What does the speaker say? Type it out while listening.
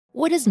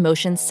What does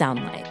motion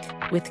sound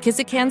like? With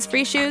Kizikans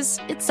free shoes,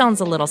 it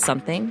sounds a little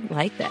something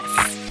like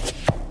this.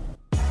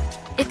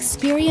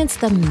 Experience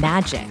the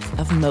magic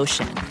of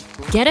motion.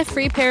 Get a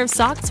free pair of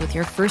socks with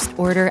your first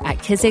order at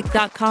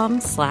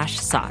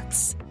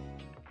kizik.com/socks.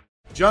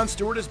 Jon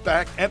Stewart is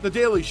back at The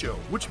Daily Show,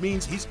 which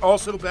means he's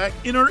also back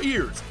in our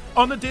ears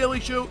on The Daily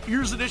Show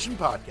Ears Edition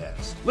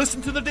podcast.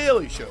 Listen to The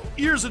Daily Show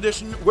Ears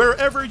Edition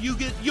wherever you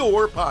get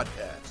your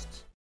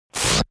podcasts.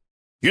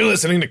 You're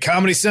listening to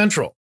Comedy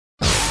Central.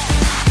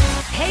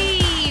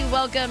 Hey,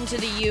 welcome to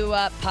the You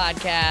Up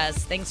podcast.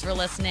 Thanks for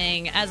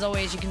listening. As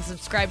always, you can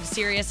subscribe to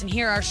Sirius and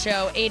hear our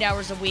show 8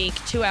 hours a week,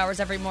 2 hours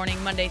every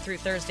morning, Monday through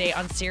Thursday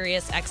on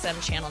Sirius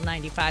XM Channel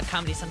 95,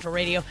 Comedy Central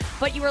Radio.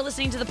 But you are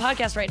listening to the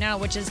podcast right now,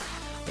 which is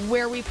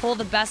where we pull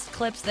the best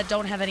clips that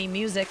don't have any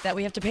music that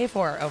we have to pay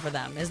for over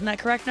them. Isn't that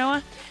correct,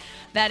 Noah?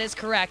 That is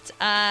correct.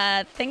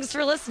 Thanks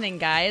for listening,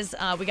 guys.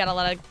 We got a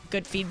lot of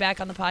good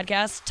feedback on the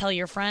podcast. Tell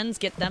your friends,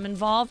 get them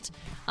involved.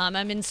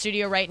 I'm in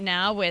studio right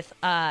now with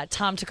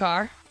Tom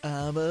Takar.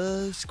 I'm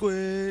a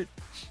squirt.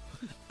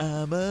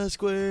 I'm a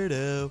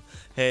squirto.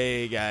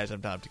 Hey guys,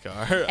 I'm Tom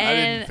Takar. I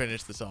didn't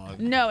finish the song.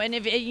 No, and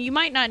if you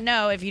might not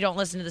know if you don't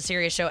listen to the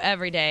Sirius show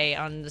every day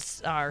on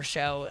our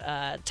show,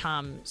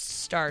 Tom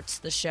starts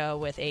the show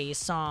with a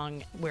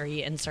song where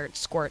he inserts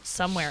squirt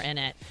somewhere in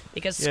it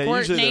because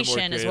Squirt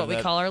Nation is what we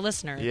call our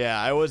listeners. Yeah,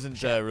 I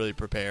wasn't really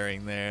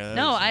preparing there.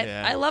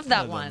 I love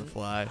that one. On the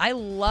fly. I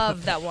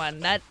love that one.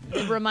 That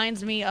it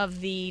reminds me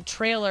of the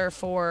trailer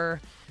for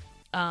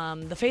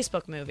the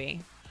Facebook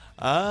movie.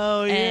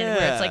 Oh, yeah. And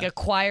where it's like a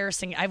choir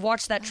singing. I've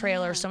watched that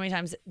trailer so many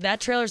times.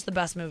 That trailer's the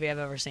best movie I've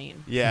ever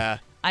seen. Yeah.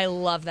 I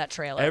love that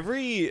trailer.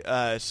 Every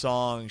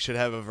song should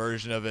have a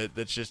version of it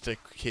that's just a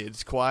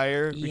kid's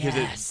choir because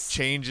it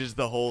changes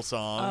the whole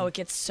song. Oh, it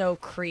gets so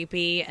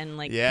creepy and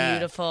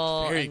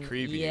beautiful. It's very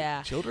creepy.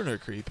 Yeah. Children are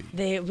creepy.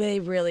 They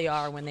really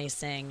are when they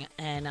sing.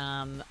 And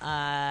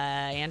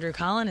Andrew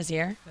Collin is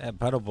here.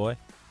 Puddle Boy.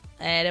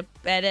 Puddle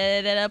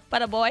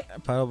Boy.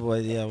 Puddle Boy,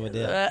 yeah, we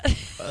did. I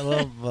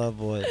love Puddle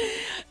Boy.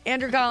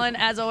 Andrew Collin,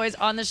 as always,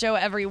 on the show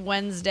every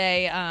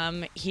Wednesday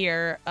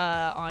here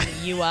on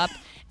You Up.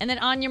 And then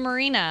Anya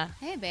Marina.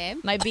 Hey, babe.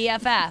 My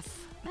BFF.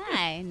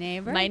 Hi,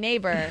 neighbor. My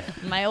neighbor.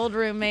 My old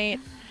roommate.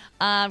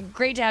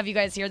 Great to have you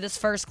guys here. This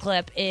first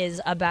clip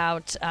is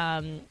about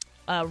a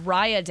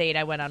Raya date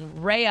I went on.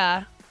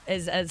 Raya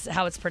is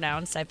how it's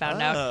pronounced, I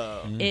found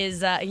out.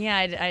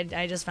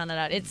 I just found that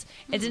out. It's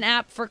an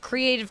app for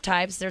creative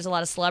types. There's a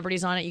lot of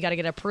celebrities on it. You got to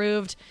get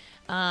approved.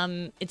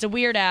 It's a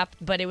weird app,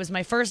 but it was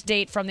my first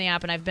date from the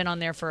app, and I've been on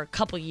there for a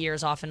couple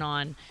years off and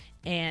on.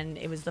 And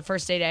it was the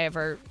first date I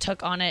ever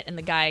took on it, and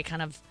the guy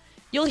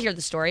you'll hear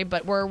the story,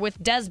 but we're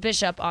with Des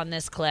Bishop on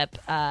this clip.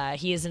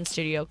 He is in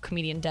studio,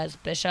 comedian Des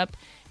Bishop.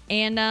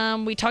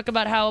 And we talk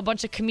about how a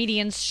bunch of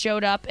comedians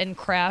showed up and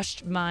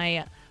crashed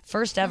my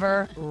first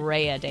ever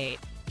Raya date.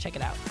 Check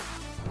it out.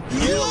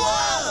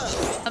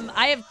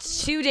 I have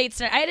 2 dates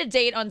tonight. I had a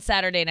date on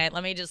Saturday night.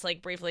 Let me just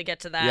briefly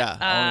get to that. Yeah,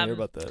 I want to hear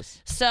about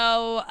this.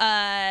 So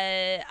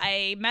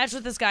I matched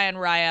with this guy on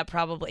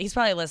Raya. He's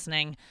probably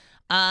listening.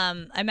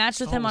 I matched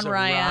with him on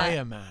Raya.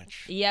 Raya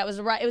match. Yeah,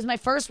 it was my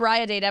first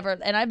Raya date ever,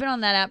 and I've been on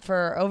that app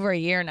for over a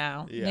year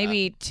now,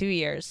 maybe 2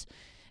 years,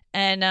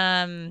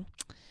 and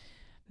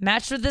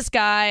matched with this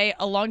guy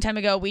a long time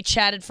ago. We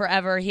chatted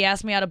forever. He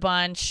asked me out a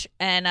bunch,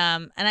 and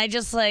I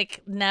just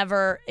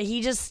never.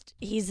 He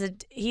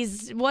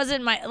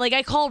wasn't my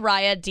I call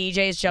Raya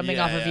DJs jumping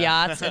off of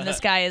yachts, and this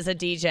guy is a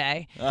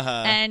DJ.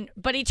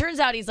 But he turns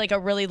out he's a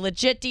really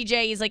legit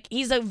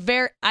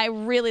DJ. I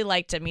really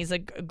liked him. He's a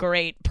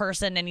great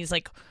person, and he's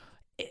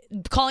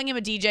calling him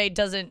a DJ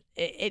doesn't.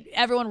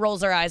 Everyone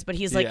rolls their eyes, but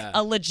he's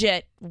a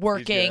legit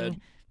working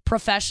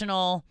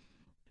professional.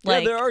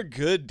 There are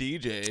good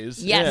DJs.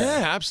 Yes.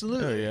 Yeah,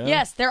 absolutely. Yeah.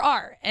 Yes, there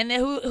are. And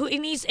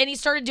he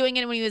started doing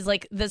it when he was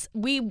this.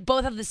 We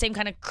both have the same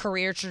kind of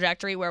career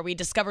trajectory where we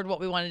discovered what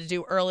we wanted to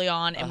do early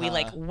on, and we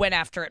went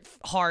after it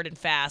hard and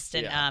fast.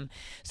 And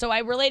so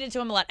I related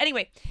to him a lot.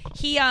 Anyway,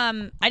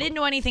 I didn't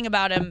know anything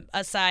about him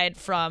aside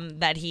from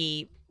that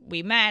we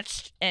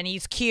matched, and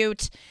he's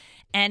cute.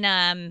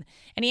 And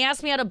he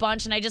asked me out a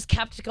bunch, and I just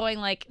kept going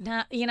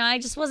nah, I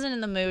just wasn't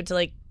in the mood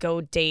to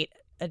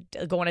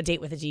go on a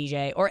date with a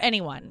DJ or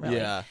anyone, really.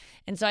 Yeah.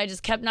 And so I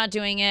just kept not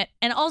doing it.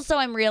 And also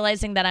I'm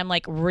realizing that I'm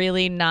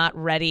really not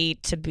ready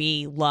to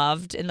be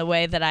loved in the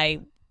way that I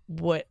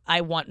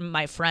want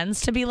my friends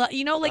to be loved.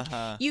 You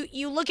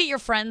look at your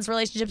friends'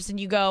 relationships and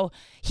you go,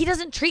 he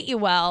doesn't treat you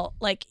well.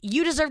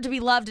 You deserve to be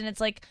loved. And it's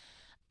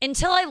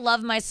until I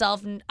love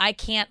myself, I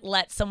can't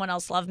let someone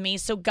else love me.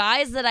 So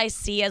guys that I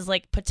see as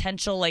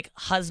potential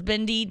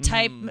husbandy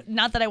type,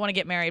 not that I want to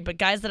get married, but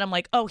guys that I'm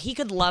oh, he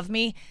could love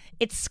me,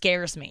 it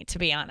scares me, to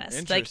be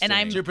honest.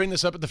 Did you bring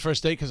this up at the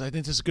first date? Because I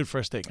think this is a good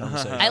first date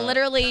conversation. I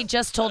literally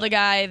just told a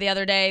guy the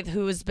other day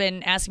who's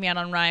been asking me out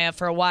on Raya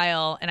for a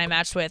while, and I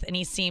matched with, and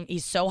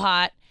he's so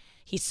hot,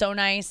 he's so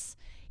nice,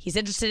 he's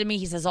interested in me,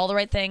 he says all the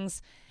right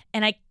things,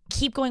 and I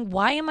keep going,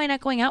 why am I not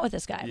going out with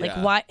this guy?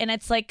 Why? And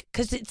it's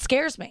because it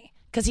scares me.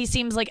 because he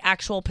seems like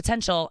actual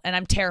potential, and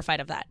I'm terrified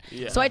of that.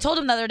 Yeah. So I told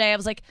him the other day, I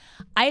was like,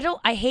 I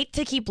hate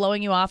to keep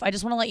blowing you off. I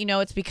just want to let you know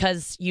it's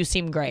because you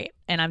seem great,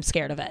 and I'm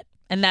scared of it.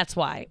 And that's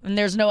why. And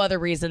there's no other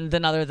reason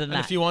other than that.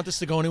 And if you want this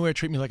to go anywhere,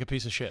 treat me like a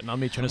piece of shit, and I'll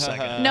meet you in a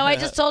second. No, I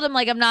just told him,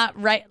 like, I'm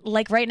not right.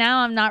 Like, right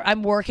now,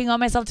 I'm working on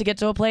myself to get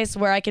to a place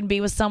where I can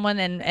be with someone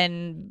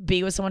and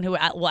be with someone who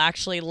will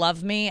actually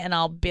love me, and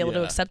I'll be able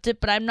to accept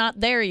it. But I'm not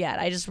there yet.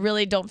 I just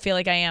really don't feel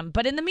like I am.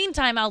 But in the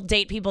meantime, I'll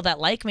date people that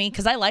like me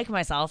because I like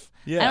myself.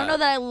 Yeah. I don't know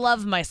that I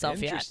love myself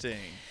yet. Interesting.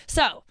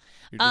 So,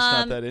 You're just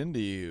not that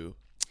into you.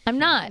 I'm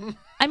not.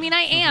 I mean,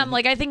 I am.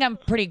 Like, I think I'm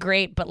pretty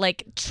great, but,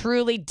 like,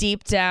 truly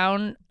deep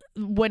down,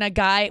 when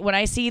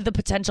I see the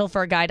potential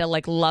for a guy to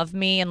like love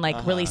me and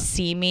like really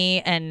see me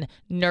and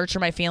nurture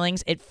my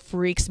feelings, it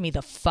freaks me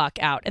the fuck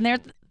out. And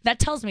that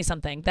tells me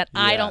something that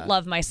I don't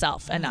love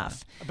myself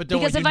enough. But don't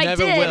because worry, if I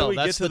never did, will. We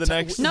That's get to the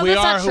next. No, we that's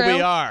are not who true.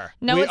 we are.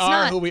 No, we it's are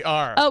not. who we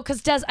are. Oh,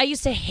 because Des, I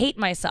used to hate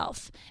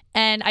myself.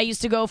 And I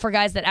used to go for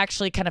guys that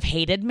actually kind of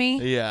hated me.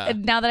 Yeah.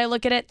 And now that I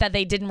look at it, that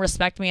they didn't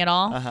respect me at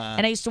all.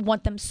 And I used to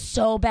want them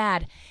so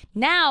bad.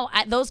 Now,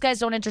 those guys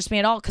don't interest me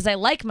at all because I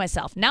like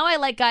myself. Now I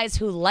like guys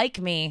who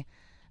like me,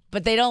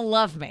 but they don't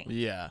love me.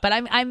 Yeah. But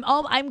I'm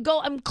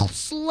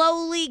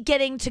slowly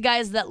getting to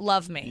guys that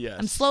love me.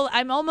 Yes.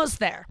 I'm almost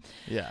there.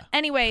 Yeah.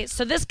 Anyway,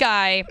 so this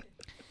guy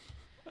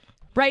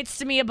writes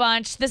to me a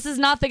bunch. This is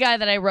not the guy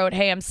that I wrote,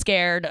 "Hey, I'm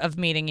scared of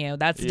meeting you."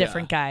 That's a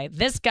different guy.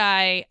 This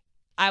guy,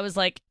 I was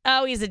like,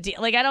 "Oh, he's a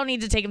like I don't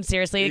need to take him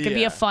seriously. It could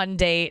be a fun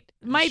date.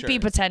 Might be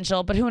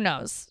potential, but who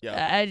knows?"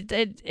 Yeah.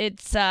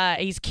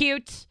 He's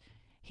cute.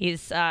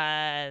 He's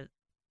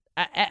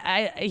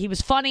he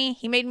was funny.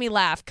 He made me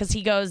laugh because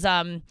he goes,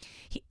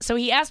 so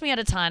he asked me out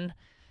a ton.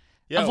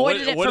 Yeah,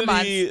 avoided it for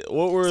months.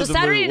 What were So the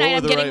Saturday night, what were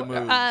I'm the getting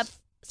right moves?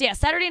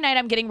 Saturday night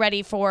I'm getting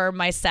ready for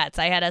my sets.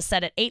 I had a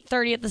set at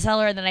 8:30 at the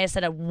Cellar, and then I had a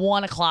set at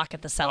 1:00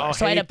 at the Cellar. Oh,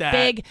 so I had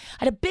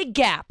a big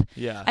gap.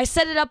 Yeah. I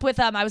set it up with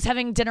I was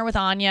having dinner with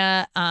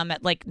Anya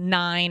at like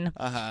 9.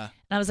 And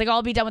I was like,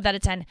 I'll be done with that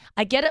at 10.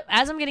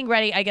 As I'm getting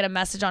ready, I get a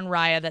message on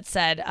Raya that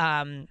said,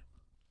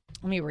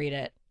 let me read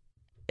it.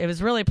 It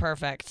was really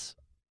perfect.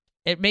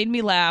 It made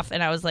me laugh,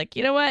 and I was like,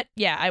 you know what?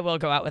 Yeah, I will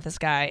go out with this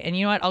guy. And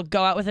you know what? I'll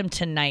go out with him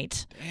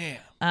tonight.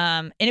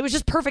 Damn. And it was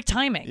just perfect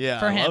timing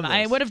for I him. love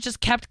I this. would have just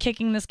kept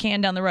kicking this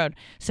can down the road.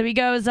 So he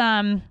goes,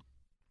 I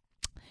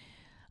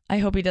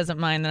hope he doesn't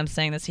mind that I'm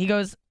saying this. He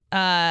goes,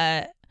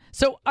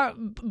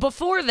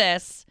 before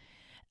this,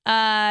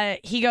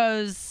 he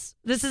goes,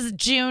 this is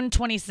June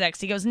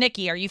 26th. He goes,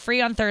 "Nikki, are you free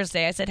on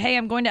Thursday?" I said, "Hey,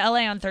 I'm going to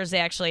LA on Thursday,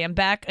 actually. I'm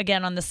back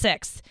again on the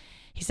 6th.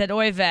 He said,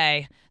 "Oy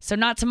vey. So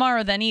not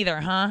tomorrow then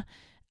either, huh?"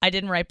 I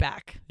didn't write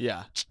back.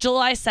 Yeah.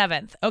 July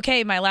 7th.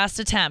 "Okay, my last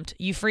attempt.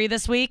 You free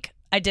this week?"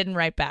 I didn't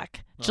write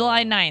back.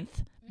 July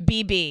 9th.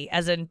 BB,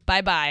 as in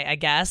bye-bye, I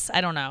guess.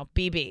 I don't know.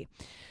 BB.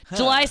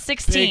 July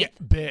 16th. Big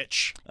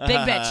bitch. Big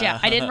bitch, yeah.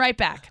 I didn't write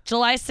back.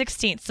 July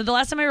 16th. So the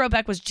last time I wrote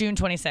back was June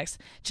 26th.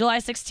 July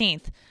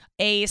 16th.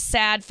 A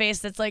sad face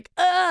that's like,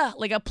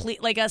 like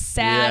a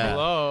sad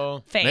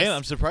Hello. face. Man,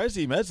 I'm surprised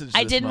he messaged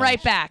I this didn't much.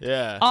 write back.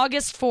 Yeah.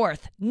 August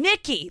 4th.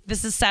 "Nikki,"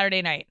 this is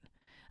Saturday night.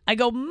 I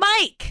go,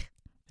 "Mike,"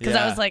 because I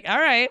Yeah. was like, all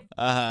right.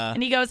 Uh-huh.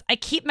 And he goes, "I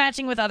keep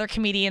matching with other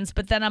comedians,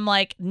 but then I'm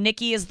like,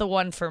 Nikki is the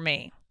one for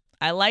me."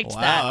 I liked Wow,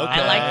 that.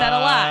 okay. I like that a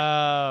lot.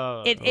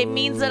 Oh. It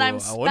means that I'm Ooh,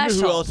 special. I wonder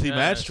who else he Yes.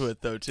 matched with,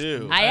 though,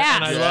 too. I And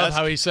asked. I Yeah. love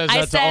how he says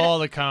I that said- to all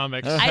the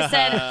comics. I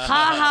said, "Ha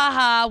ha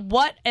ha!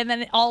 What?" And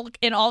then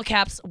in all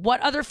caps,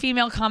 "What other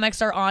female comics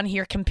are on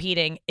here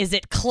competing? Is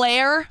it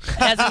Claire?"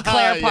 As in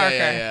Claire Yeah, Parker,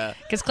 yeah.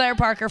 because Claire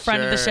Parker,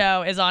 friend of the Sure.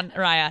 show, is on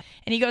Raya.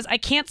 And he goes, "I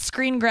can't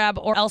screen grab,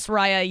 or else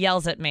Raya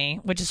yells at me,"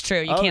 which is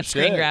true. You Oh, can't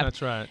screen shit. grab.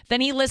 That's right. Then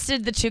he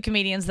listed the 2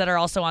 comedians that are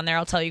also on there.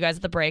 I'll tell you guys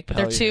at the break, but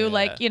they're Hell 2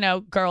 yeah.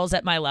 girls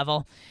at my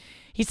level.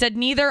 He said,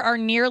 "Neither are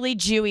nearly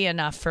Jewy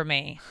enough for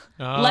me."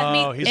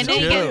 Oh, he's and a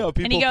then he Jew. goes- Oh,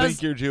 people and he goes,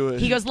 think you're Jewish.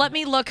 He goes, "Let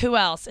me look who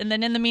else." And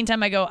then in the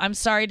meantime, I go, "I'm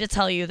sorry to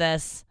tell you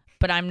this,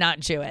 but I'm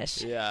not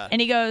Jewish." Yeah. And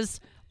he goes,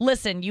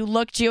 "Listen, you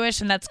look Jewish,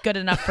 and that's good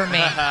enough for me."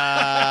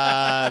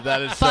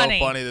 That is Funny.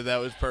 so funny that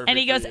was perfect. And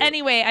he goes, for you.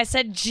 "Anyway, I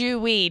said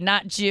Jewy,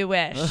 not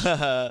Jewish.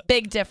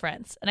 Big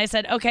difference." And I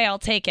said, "Okay, I'll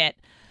take it."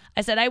 I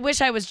said, "I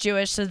wish I was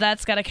Jewish, so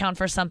that's got to count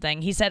for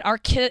something." He said, Our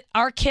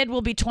kid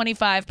will be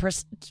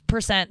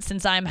 25%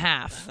 since I'm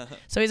half."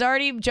 So he's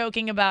already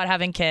joking about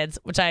having kids,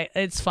 which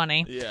it's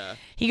funny. Yeah.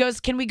 He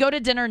goes, "Can we go to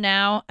dinner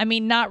now? I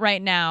mean, not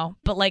right now,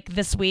 but like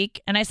this week."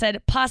 And I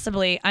said,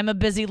 "Possibly. I'm a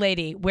busy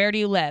lady. Where do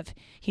you live?"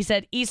 He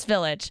said, "East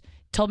Village."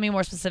 Told me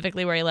more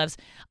specifically where he lives.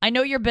 "I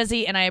know you're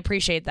busy, and I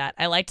appreciate that."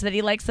 I liked that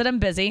he likes that I'm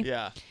busy.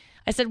 Yeah.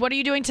 I said, "What are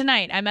you doing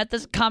tonight?" "I'm at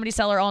the Comedy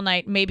Cellar all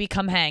night. Maybe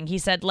come hang." He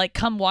said, "Like,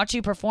 come watch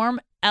you perform?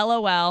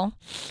 LOL.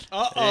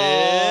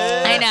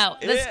 I know,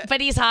 but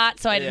he's hot,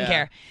 so I didn't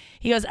care.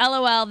 He goes,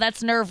 "LOL,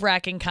 that's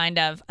nerve-wracking, kind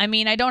of. I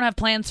mean, I don't have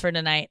plans for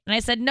tonight." And I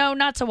said, "No,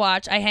 not to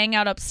watch. I hang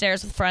out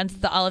upstairs with friends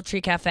at the Olive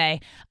Tree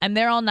Cafe. I'm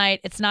there all night.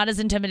 It's not as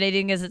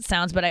intimidating as it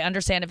sounds, but I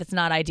understand if it's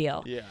not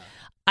ideal. Yeah.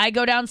 I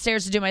go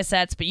downstairs to do my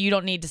sets, but you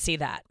don't need to see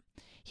that."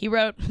 He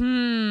wrote,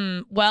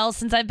 well,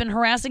 since I've been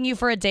harassing you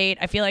for a date,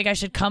 I feel like I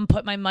should come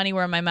put my money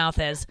where my mouth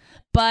is.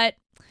 But,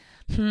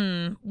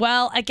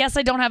 well, I guess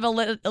I don't have a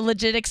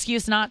legit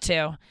excuse not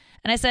to.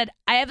 And I said,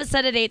 I have a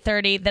set at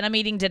 8:30, then I'm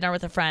eating dinner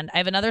with a friend. I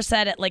have another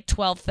set at like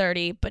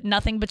 12:30, but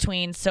nothing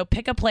between, so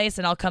pick a place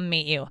and I'll come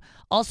meet you.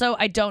 Also,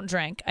 I don't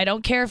drink. I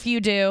don't care if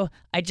you do.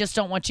 I just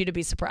don't want you to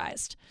be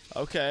surprised.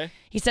 Okay.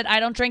 He said, I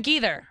don't drink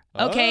either.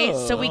 Okay,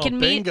 so we can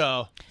meet.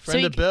 Bingo.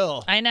 Friend of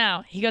Bill. I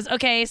know. He goes,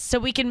 okay, so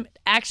we can.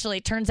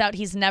 Actually, turns out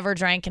he's never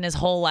drank in his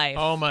whole life.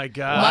 Oh, my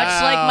God.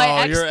 Much like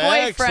my your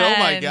ex-boyfriend. ex. Oh,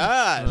 my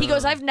God. He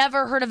goes, I've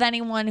never heard of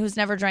anyone who's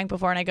never drank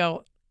before. And I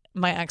go,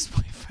 my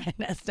ex-boyfriend.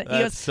 He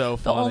goes, so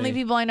the funny. only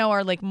people I know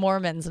are like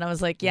Mormons. And I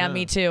was like, yeah,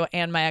 me too.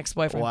 And my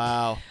ex-boyfriend.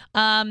 Wow.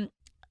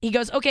 He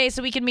goes, okay,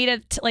 so we can meet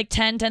at like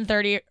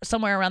 10:30,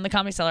 somewhere around the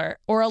Comedy Cellar,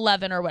 or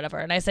 11 or whatever.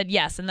 And I said,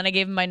 yes. And then I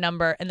gave him my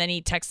number, and then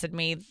he texted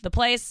me the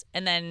place,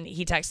 and then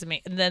he texted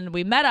me, and then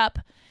we met up.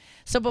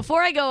 So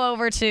before I go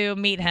over to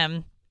meet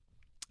him,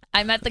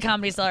 I'm at the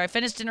Comedy Cellar. I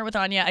finished dinner with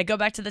Anya. I go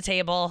back to the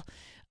table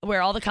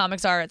where all the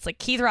comics are. It's like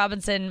Keith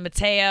Robinson,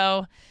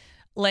 Mateo,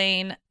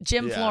 Lane,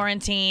 Jim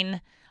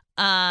Florentine,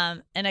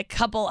 and a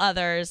couple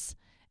others.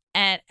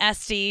 And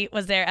Esty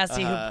was there.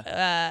 Esty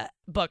who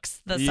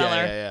books the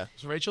cellar. Yeah.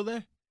 Was Rachel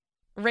there?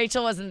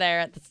 Rachel wasn't there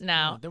at the,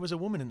 no. Oh, there was a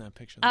woman in that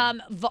picture.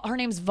 Her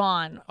name's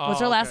Vaughn. What's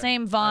her last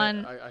name?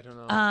 Vaughn. I don't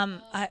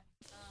know.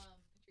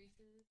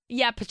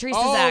 Yeah, Patrice's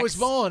oh, ex. It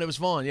was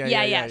Vaughn.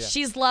 Yeah.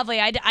 She's lovely.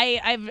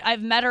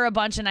 I've met her a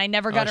bunch and I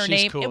never got her she's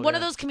name. cool, One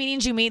of those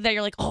comedians you meet that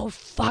you're like, oh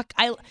fuck,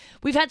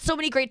 we've had so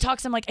many great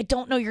talks. I'm like, I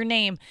don't know your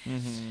name.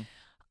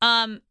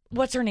 Mm-hmm.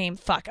 What's her name?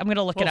 Fuck, I'm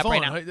gonna look it up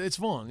Vaughn, right now. It's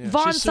Vaughn. Yeah.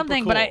 Vaughn She's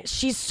something, super cool. but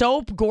she's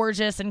so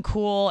gorgeous and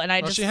cool,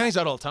 and she hangs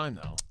out all the time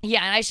though.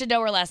 Yeah, and I should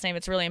know her last name.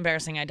 It's really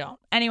embarrassing. I don't.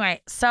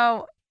 Anyway,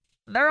 so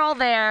they're all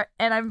there,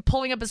 and I'm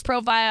pulling up his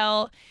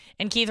profile,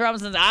 and Keith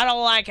Robinson's, I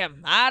don't like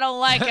him.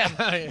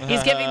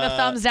 He's giving the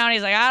thumbs down.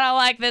 He's like, I don't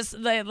like this,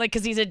 like,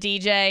 because he's a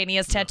DJ and he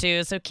has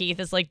tattoos. So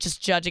Keith is like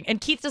just judging, and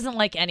Keith doesn't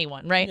like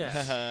anyone, right?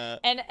 Yeah.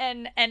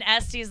 And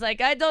Esty's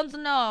like, I don't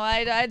know.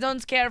 I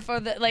don't care for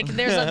the like.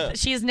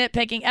 She's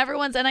nitpicking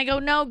everyone's, and I go,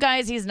 no,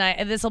 guys, he's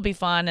nice. This will be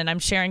fun, and I'm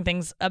sharing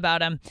things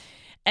about him.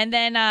 And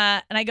then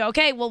and I go,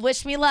 okay, well,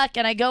 wish me luck.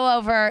 And I go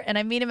over and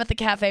I meet him at the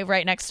cafe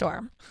right next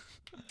door.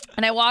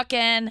 And I walk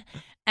in,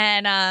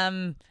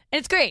 and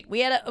it's great.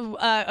 We had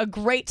a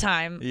great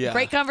time. Yeah.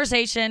 Great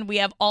conversation. We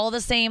have all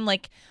the same,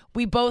 like,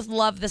 we both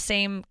love the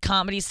same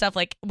comedy stuff.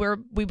 Like,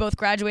 we both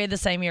graduated the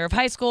same year of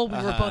high school. We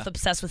were both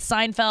obsessed with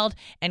Seinfeld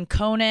and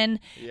Conan.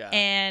 Yeah.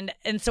 And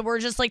so we're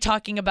just, like,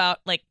 talking about,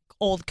 like,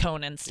 old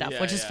Conan stuff,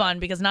 which is fun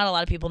because not a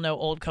lot of people know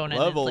old Conan.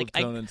 Love it's old like,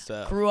 Conan I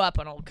stuff. grew up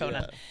on old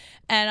Conan.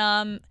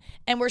 Yeah.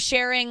 And we're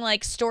sharing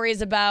like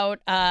stories about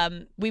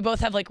we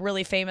both have like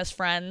really famous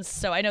friends.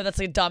 So I know that's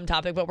a dumb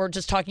topic, but we're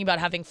just talking about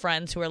having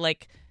friends who are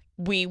like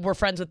we were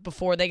friends with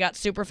before they got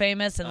super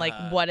famous and like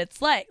what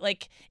it's like.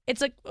 Like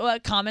it's a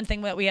common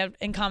thing that we have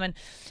in common.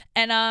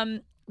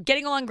 And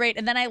getting along great.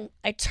 And then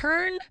I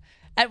turn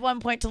at one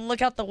point to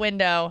look out the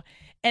window,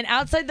 and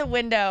outside the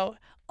window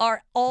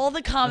are all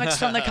the comics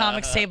from the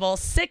comics table,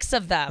 6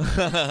 of them.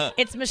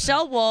 It's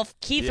Michelle Wolf,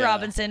 Keith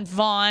Robinson,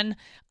 Vaughn,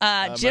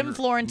 Jim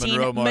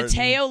Florentine,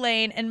 Mateo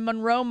Lane, and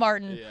Monroe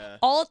Martin,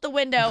 all at the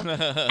window,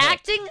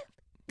 acting.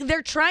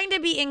 They're trying to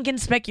be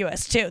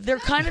inconspicuous, too. They're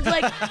kind of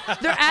like,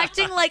 they're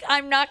acting like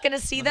I'm not going to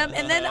see them.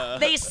 And then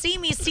they see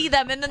me see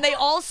them, and then they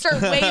all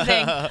start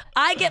waving.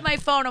 I get my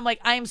phone. I'm like,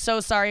 I'm so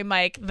sorry,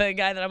 Mike, the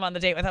guy that I'm on the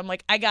date with. I'm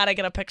like, I got to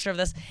get a picture of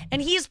this.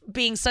 And he's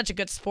being such a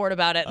good sport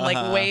about it, and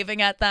like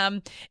waving at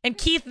them. And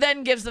Keith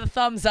then gives the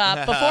thumbs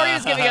up. Before he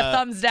was giving a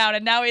thumbs down,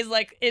 and now he's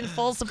like in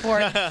full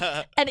support.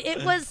 And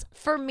it was,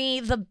 for me,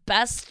 the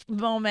best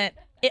moment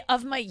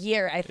of my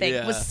year, I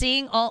think, was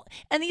seeing all,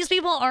 and these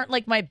people aren't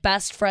like my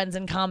best friends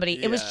in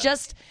comedy. It was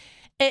just,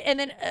 and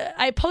then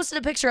I posted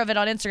a picture of it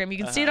on Instagram. You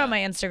can see it on my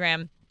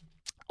Instagram.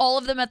 All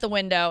of them at the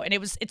window, and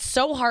it's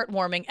so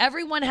heartwarming.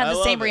 Everyone had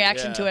the same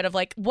reaction to it of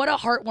like, what a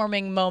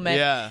heartwarming moment.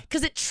 Yeah,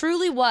 because it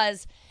truly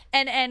was.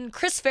 And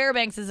Chris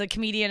Fairbanks is a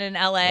comedian in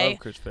LA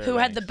who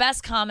had the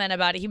best comment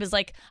about it. He was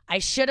like, I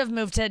should have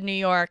moved to New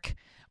York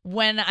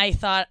when I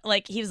thought,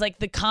 like, he was like,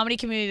 the comedy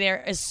community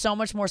there is so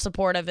much more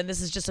supportive, and this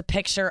is just a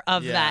picture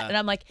of that. And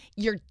I'm like,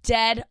 you're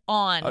dead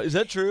on. Is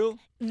that true?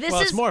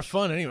 It's more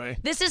fun anyway.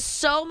 This is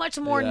so much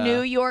more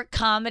New York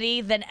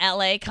comedy than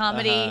LA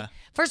comedy.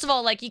 First of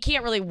all, like, you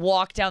can't really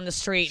walk down the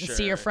street and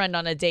see your friend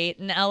on a date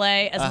in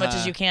LA as much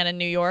as you can in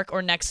New York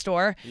or next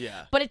door.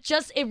 Yeah. But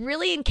it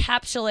really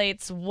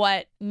encapsulates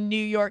what New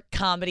York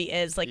comedy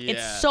is. Like,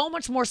 it's so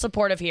much more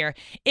supportive here.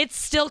 It's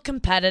still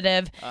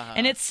competitive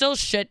and it's still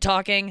shit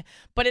talking,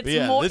 but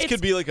it's more. This could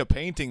be like a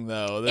painting,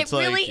 though. That's it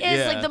really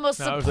is like the most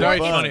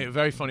supportive.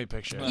 Very funny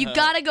picture. You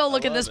got to go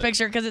look at this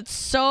picture because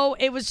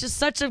it was just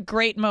such a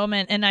great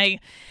moment.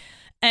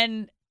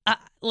 And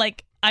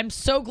I'm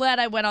so glad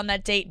I went on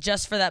that date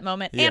just for that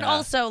moment. Yeah. And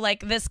also,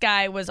 like, this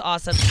guy was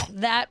awesome.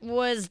 That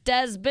was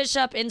Des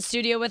Bishop in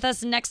studio with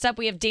us. Next up,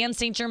 we have Dan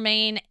St.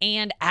 Germain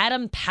and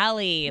Adam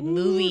Pally,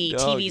 movie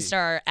doggy. TV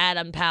star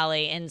Adam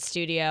Pally in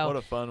studio. What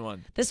a fun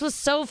one. This was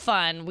so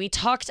fun. We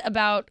talked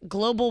about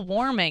global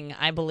warming,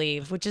 I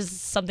believe, which is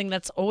something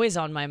that's always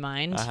on my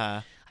mind.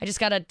 Uh-huh. I just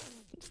got a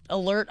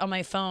alert on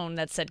my phone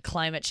that said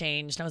climate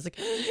change, and I was like,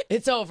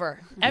 it's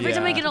over. Every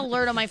time I get an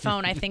alert on my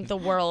phone, I think the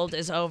world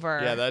is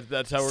over. Yeah,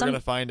 that's how we're going to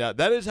find out.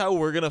 That is how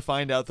we're going to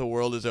find out the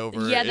world is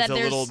over. Yeah, it's that a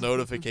there's- little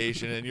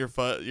notification, and your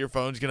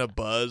phone's going to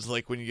buzz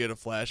like when you get a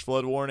flash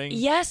flood warning.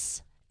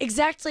 Yes,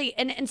 exactly.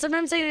 And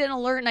sometimes I get an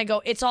alert and I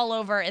go, it's all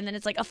over, and then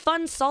it's like a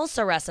fun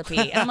salsa recipe.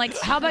 And I'm like,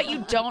 how about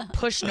you don't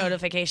push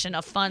notification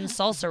a fun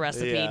salsa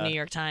recipe, Yeah. New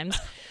York Times.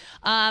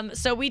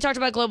 So we talked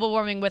about global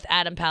warming with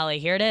Adam Pally.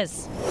 Here it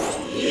is.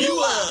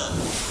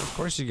 Of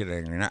course you get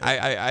angry. And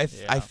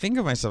I think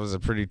of myself as a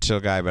pretty chill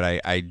guy, but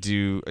I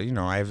do,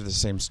 I have the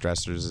same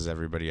stressors as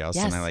everybody else,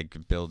 Yes. and I like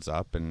builds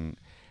up, and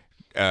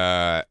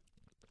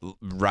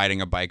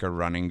riding a bike or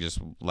running just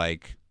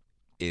like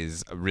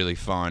is really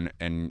fun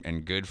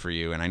and good for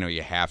you, and I know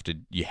you have to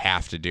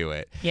do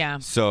it. Yeah.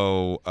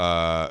 So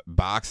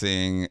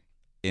boxing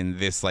in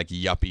this like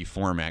yuppie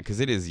format, because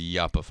it is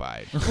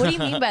yuppified. What do you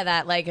mean by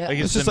that? Like,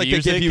 It's just like they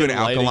give you an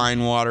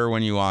alkaline water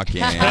when you walk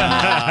in. There's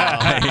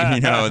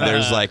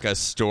like a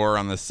store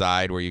on the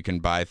side where you can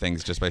buy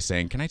things just by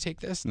saying, "Can I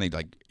take this?" And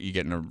you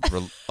get an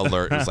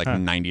alert. It's like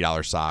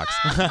 $90 socks.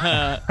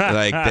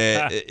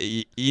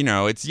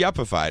 It's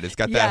yuppified. It's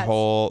got that Yes.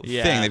 whole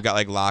Yeah. thing. They've got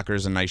like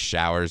lockers and nice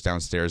showers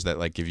downstairs that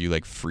like give you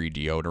like free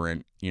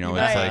deodorant. It's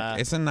Right. like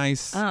it's a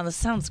nice. oh, this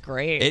sounds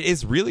great. It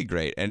is really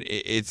great, and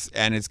it's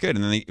good.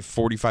 And then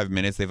 45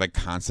 minutes, they've like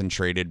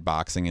concentrated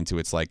boxing into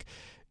its like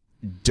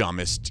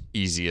dumbest,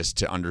 easiest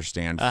to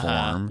understand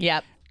form.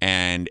 Yep.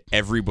 And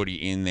everybody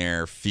in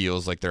there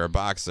feels like they're a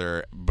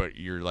boxer, but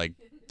you're like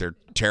they're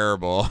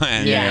terrible,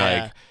 and Yeah.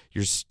 you're like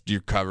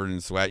you're covered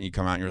in sweat, and you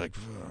come out and you're like,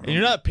 And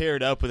you're not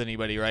paired up with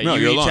anybody, right? No,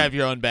 you you're each alone. have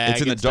your own bag.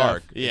 It's in the and stuff.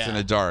 dark. Yeah. It's in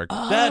the dark.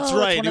 That's it's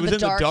right. one It of was the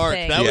in the dark dark.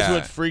 things. That was Yeah.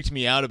 what freaked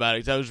me out about it.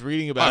 Because I was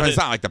reading about But it. it's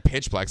not like the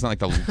pitch black. It's not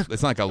like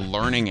a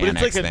learning But it's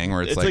annex like a- thing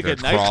where it's it's like like you're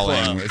a crawling.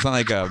 nightclub. It's not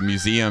like a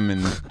museum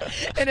and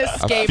An a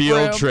escape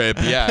field room. trip.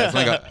 Yeah, it's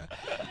like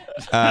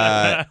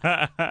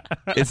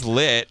it's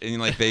lit, and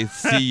like they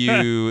see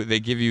you, they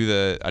give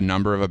you a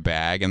number of a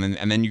bag, and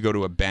then you go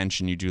to a bench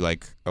and you do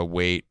like a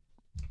weight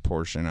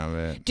portion of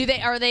it.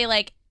 Are they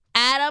like,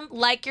 Adam,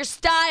 like your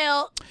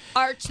style,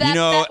 arch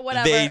that,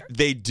 whatever.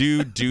 they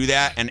do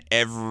that, and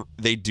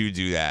they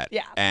do that.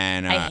 Yeah.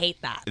 And I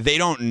hate that. They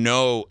don't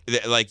know,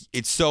 like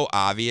it's so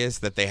obvious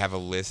that they have a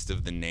list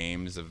of the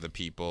names of the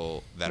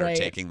people that Right.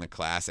 are taking the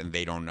class, and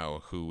they don't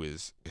know who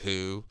is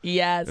who.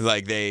 Yes.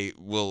 Like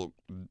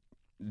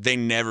they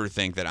never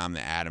think that I'm the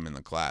Adam in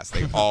the class.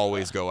 They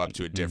always go up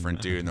to a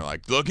different dude and they're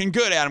like, "Looking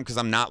good, Adam," because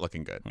I'm not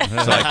looking good. So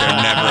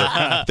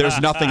like there's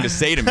nothing to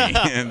say to me.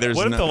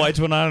 What if the lights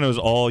went on and it was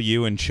all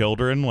you and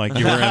children, like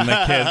you were in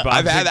the kid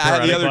boxing I had the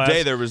karate other class?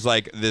 day. There was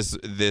like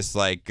this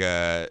like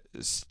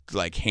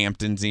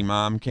Hamptons-y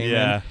mom came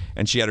Yeah. in,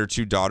 and she had her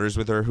two daughters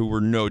with her who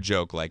were no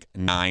joke like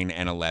 9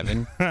 and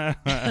 11,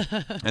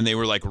 and they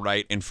were like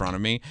right in front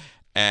of me.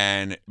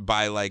 And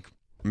by like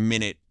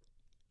minute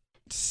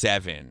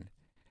 7,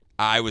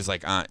 I was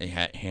like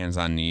hands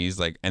on knees,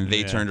 like, and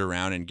they turned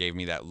around and gave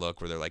me that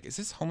look where they're like, "Is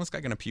this homeless guy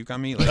gonna puke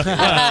on me?" Like,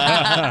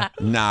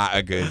 not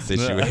a good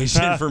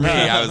situation for me.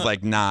 I was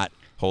like not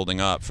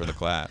holding up for the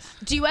class.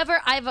 Do you ever?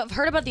 I've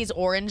heard about these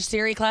Orange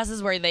Theory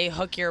classes where they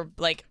hook your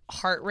like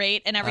heart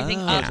rate and everything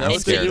up, I'm and so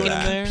scared you of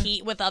can that.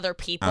 compete with other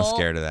people. I'm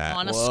scared of that.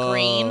 On a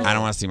screen. I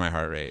don't want to see my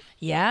heart rate.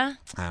 Yeah.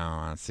 I don't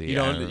want to see.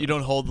 You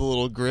don't hold the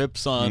little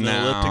grips on the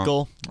No.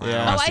 elliptical. I Yeah.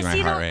 don't Oh, wanna I see my see.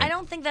 heart rate. I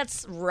don't think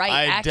that's right.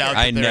 I accurate. doubt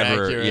I they're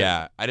never. accurate.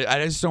 Yeah.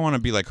 I just don't want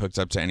to be like hooked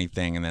up to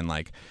anything and then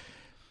like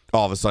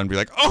all of a sudden be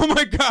like, "Oh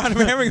my god,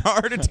 I'm having a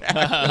heart attack."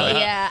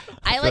 Yeah,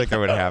 I I feel like I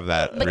would have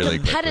that the really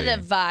competitive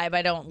quickly. vibe.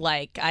 I don't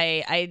like.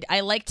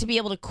 I like to be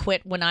able to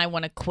quit when I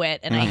want to quit,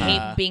 and I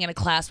hate being in a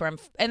class where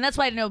and that's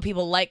why I know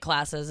people like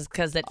classes, is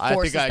because it I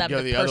forces think I'd them go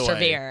to the other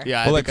persevere. way.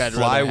 Yeah, Well, I like think I'd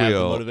rather have the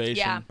Flywheel. motivation.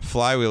 Yeah.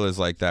 Flywheel is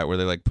like that, where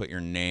they like put your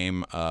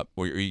name up,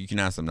 or you can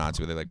ask them not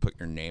to, but they like put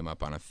your name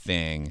up on a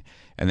thing,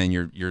 and then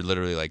you're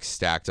literally like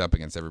stacked up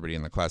against everybody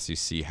in the class. You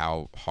see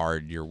how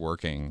hard you're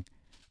working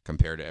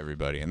compared to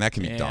everybody, and that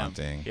can be Damn.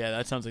 daunting. Yeah,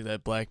 that sounds like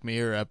that Black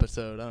Mirror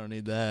episode. I don't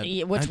need that.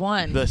 Yeah, which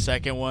one? The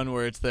second one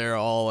where they're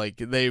all like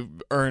they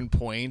earn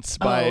points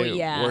by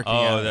yeah. working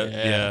Oh, out.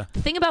 yeah.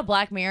 The thing about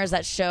Black Mirror is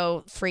that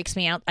show freaks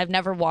me out. I've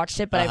never watched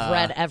it, but I've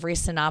read every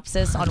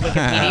synopsis on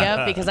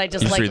Wikipedia because I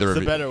just You like. read the It's the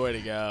review. better way to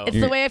go. It's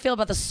the way I feel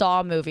about the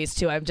Saw movies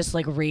too. I just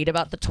like read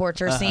about the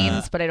torture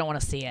scenes, but I don't want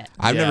to see it.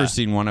 I've Yeah. never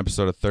seen one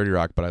episode of 30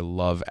 Rock, but I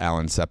love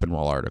Alan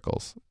Sepinwall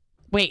articles.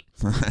 Wait.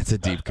 That's a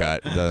deep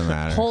cut. It doesn't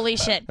matter. Holy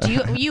shit.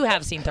 You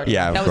have seen 30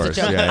 Yeah, Rock. That of was course.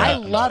 a joke. Yeah. I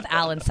love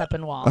Alan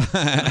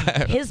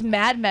Sepinwall. His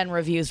Mad Men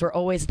reviews were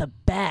always the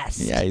best.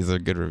 Yeah, he's a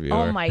good reviewer.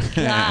 Oh my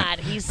God.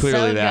 He's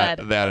Clearly so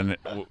good.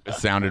 that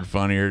sounded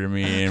funnier to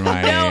me in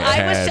my No,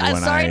 head I'm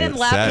when sorry I I didn't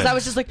laugh said because it. I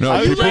was just like, No,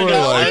 are you people like were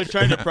Alan? I was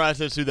trying to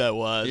process who that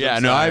was. Yeah,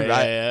 I'm no, sorry.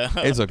 yeah.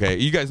 It's okay.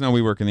 You guys know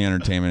we work in the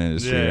entertainment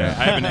industry. Yeah, Right?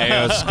 I have an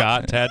A.O.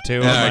 Scott tattoo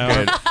on my Yeah,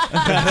 arm.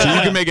 good. So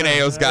you can make an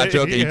A.O. Scott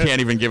joke and you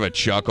can't even give a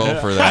chuckle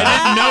for that.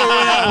 I didn't know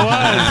where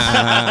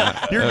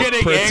that was. You're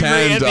getting Pretend,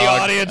 angry at the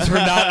dog. audience for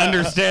not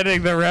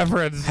understanding the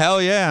reference.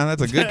 Hell yeah,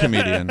 that's a good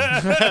comedian.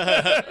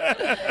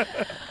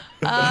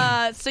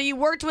 So you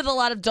worked with a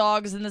lot of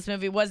dogs in this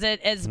movie. Was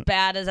it as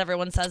bad as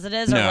everyone says it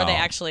is, or No. were they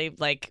actually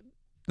like?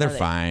 They're are they-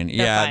 fine. they're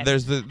Yeah, fine.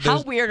 there's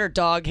How weird are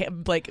dog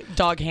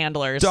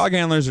handlers? dog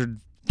handlers are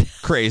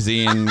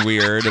crazy and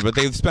weird, but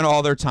they spend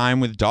all their time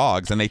with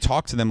dogs and they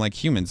talk to them like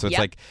humans. So it's Yep.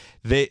 like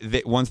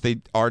they once they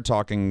are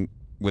talking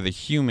with a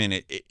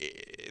human,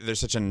 there's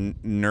such a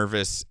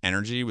nervous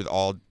energy with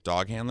all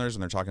dog handlers when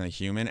they're talking to a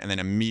human, and then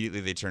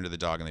immediately they turn to the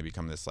dog and they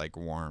become this like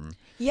warm,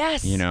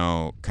 Yes.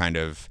 kind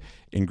of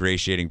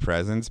ingratiating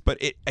presence. But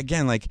it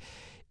again, like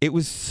it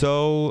was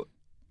so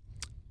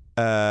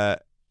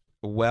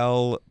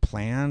well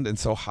planned and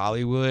so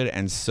Hollywood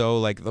and so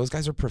like those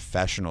guys are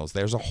professionals.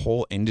 There's a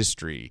whole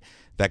industry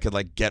that could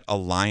like get a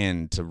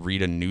lion to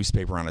read a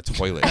newspaper on a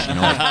toilet.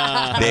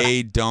 Like,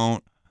 they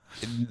don't.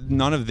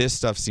 None of this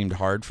stuff seemed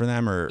hard for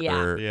them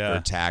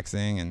or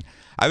taxing. And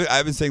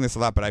I've been saying this a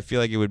lot, but I feel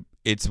like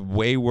it's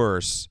way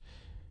worse.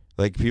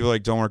 Like people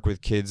like don't work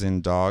with kids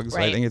and dogs.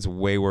 Right. I think it's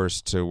way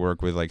worse to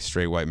work with like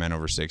straight white men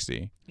over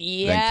 60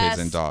 than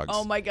kids and dogs.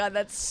 Oh my God,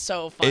 that's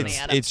so funny.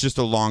 Adam. It's just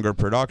a longer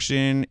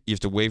production. You have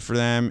to wait for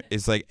them.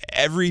 It's like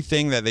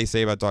everything that they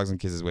say about dogs and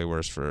kids is way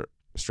worse for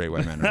straight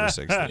white men over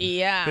 60.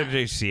 Yeah. Did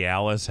they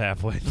Cialis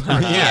halfway through?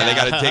 Yeah, they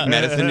got to take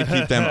medicine to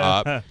keep them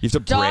up. You have to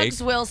break.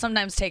 Dogs will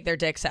sometimes take their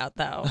dicks out,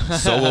 though.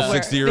 So will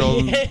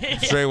 60-year-old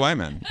straight white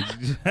men.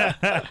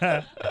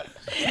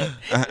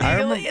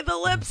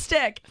 The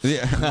lipstick.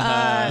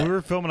 Yeah. We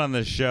were filming on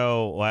this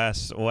show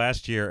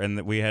last year,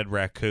 and we had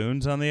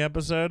raccoons on the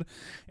episode,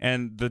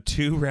 and the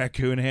two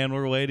raccoon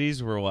handler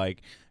ladies were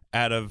like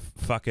out of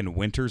fucking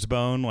Winter's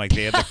Bone. Like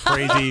they had the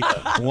crazy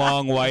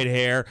long white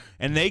hair,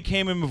 and they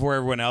came in before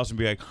everyone else and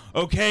be like,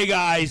 "Okay,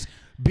 guys,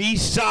 be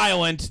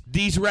silent.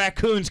 These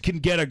raccoons can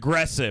get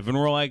aggressive." And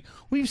we're like,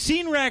 "We've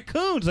seen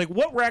raccoons. Like,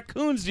 what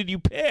raccoons did you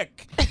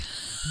pick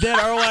that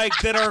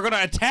are going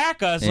to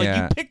attack us? Like,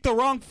 Yeah. you picked the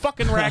wrong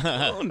fucking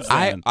raccoons."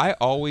 man." I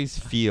always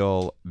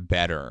feel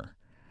better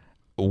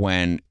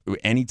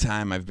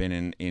anytime I've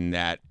been in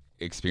that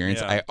experience.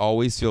 Yeah. I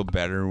always feel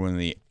better when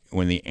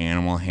the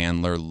animal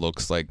handler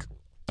looks like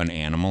an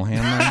animal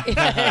handler.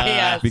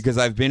 Yes. Because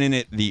I've been in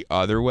it the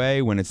other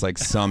way when it's like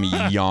some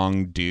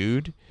young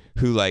dude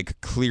who like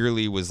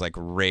clearly was like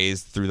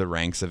raised through the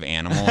ranks of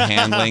animal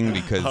handling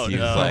because he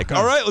was like,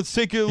 all right, let's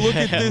take a look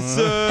at this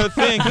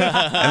thing. And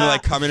they're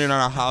like coming in on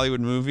a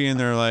Hollywood movie and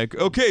they're like,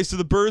 okay, so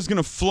the bird's going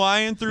to fly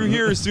in through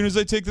here as soon as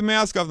I take the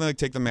mask off. And they like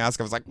take the mask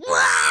off. I was like,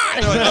 Wah!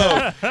 And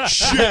they're like, oh,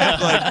 shit.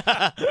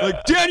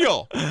 Like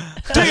Daniel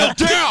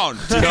down.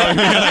 You know what I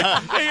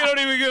mean? Like, You don't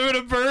even give it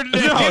a bird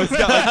name. no, it's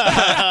got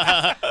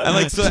like, and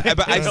like so.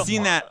 But I've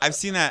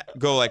seen that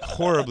go like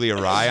horribly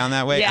awry on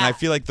that way, and Yeah. I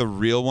feel like the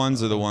real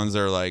ones are the ones that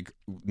are like,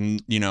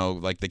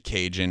 like the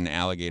Cajun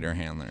alligator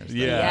handlers. That,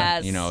 Yeah.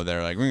 Yes.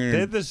 they're like. They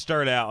had to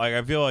start out like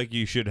I feel like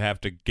you should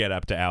have to get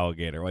up to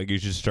alligator. Like you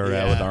should start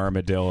out with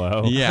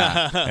armadillo.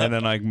 Yeah. And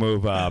then like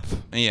move up.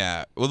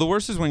 Yeah. Well, the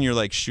worst is when you're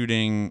like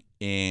shooting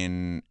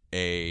in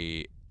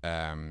a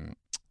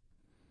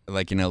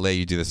like in LA,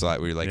 you do this a lot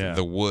where you're like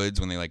the woods,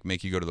 when they like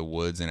make you go to the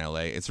woods in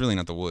LA, it's really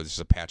not the woods, it's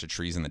just a patch of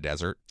trees in the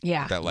desert.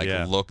 Yeah. That like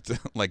looked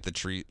like the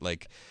tree,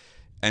 like,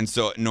 and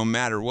so no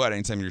matter what,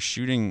 anytime you're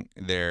shooting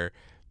there,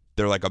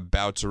 they're like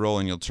about to roll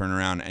and you'll turn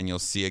around and you'll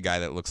see a guy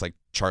that looks like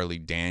Charlie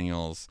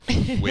Daniels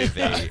with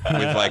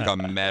like a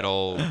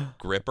metal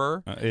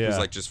gripper who's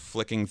like just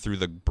flicking through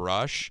the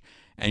brush,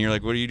 and you're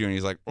like, what are you doing?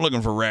 He's like,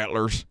 looking for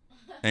rattlers.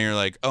 And you're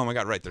like, oh my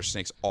God, right, there's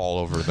snakes all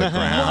over the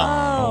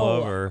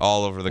ground.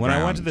 All over the when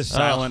ground. I went to the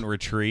silent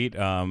retreat,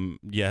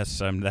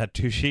 yes, I'm that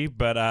douchey,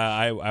 but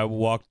I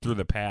walked through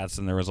the paths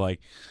and it was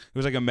like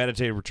a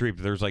meditative retreat,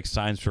 but there was like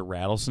signs for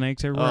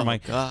rattlesnakes everywhere. I'm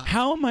like,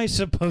 how am I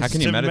supposed How can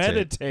you to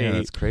meditate? Yeah,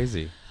 that's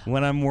crazy.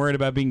 when I'm worried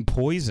about being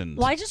poisoned?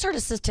 Well, I just heard a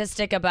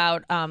statistic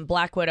about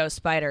black widow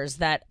spiders,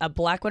 that a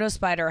black widow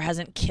spider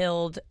hasn't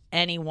killed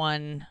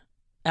anyone,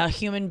 a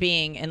human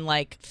being, in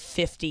like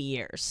 50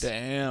 years.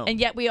 Damn. And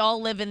yet we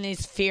all live in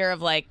this fear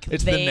of like,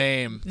 It's the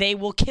name. They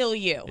will kill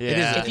you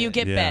if you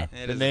get bit.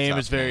 The name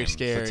is very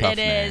scary. It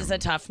is a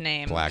tough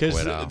name. Black Because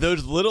Widow.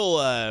 those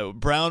little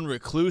brown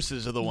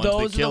recluses are the ones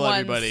that kill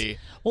everybody.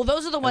 Well,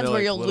 those are the ones they're, where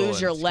like, you'll little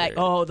lose your and leg.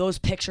 scary. Oh, those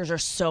pictures are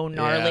so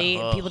gnarly.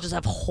 Yeah, People just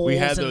have holes We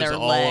had in those their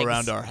all legs.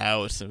 around our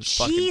house. It was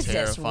fucking Jesus,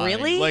 terrifying.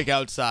 really? Like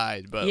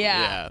outside, but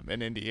Yeah.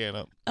 in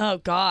Indiana. Oh,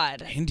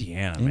 God.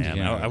 Indiana, man.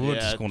 Indiana. I went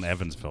to Yeah. school in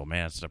Evansville,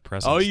 man. It's a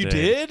depressing. Oh, you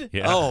state. did?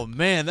 Yeah. Oh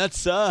man, that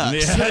sucks.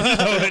 Yeah,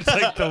 no, it's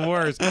like the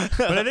worst.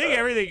 But I think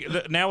everything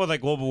now with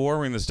like global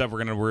warming, the stuff we're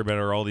going to worry about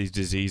are all these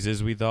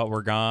diseases we thought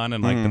were gone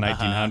in like the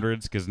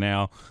 1900s,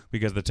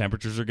 because the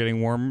temperatures are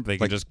getting warmer, they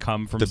can Like just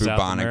come from the South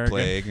bubonic America.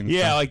 plague and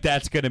yeah, stuff. like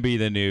that's going to be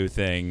the new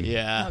thing.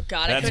 Yeah. Oh,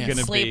 God, I That's couldn't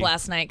gonna sleep be-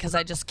 last night because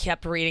I just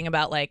kept reading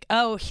about, like,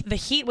 the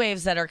heat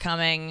waves that are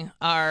coming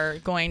are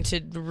going to,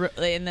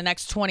 in the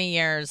next 20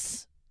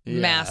 years,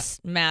 mass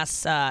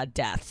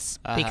deaths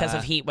because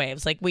of heat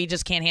waves. Like, we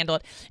just can't handle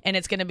it, and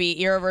it's going to be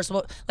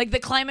irreversible. Like, the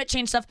climate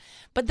change stuff.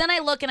 But then I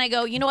look and I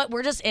go, you know what?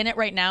 We're just in it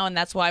right now, and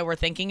that's why we're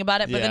thinking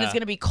about it. But then Yeah. it's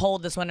going to be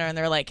cold this winter, and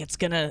they're like,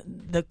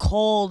 the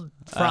cold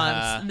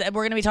fronts. We're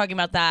going to be talking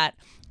about that.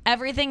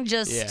 Everything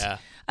just... Yeah.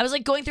 I was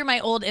like going through my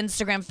old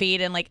Instagram feed,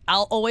 and like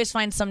I'll always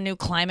find some new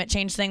climate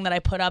change thing that I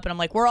put up, and I'm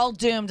like, we're all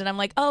doomed. And I'm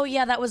like, oh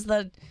yeah, that was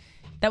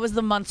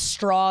the month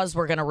straws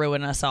were gonna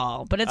ruin us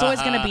all. But it's always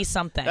gonna be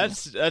something.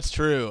 That's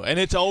true, and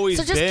it's always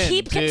so just been,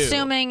 keep too.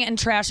 consuming and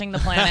trashing the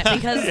planet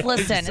because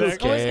listen,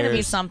 it's always gonna be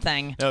cares?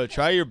 something. No,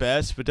 try your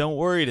best, but don't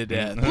worry to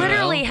death. you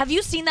Literally, know? have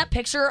you seen that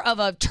picture of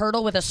a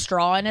turtle with a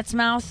straw in its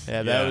mouth?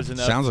 Yeah, that was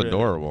enough. Sounds for-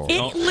 adorable.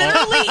 It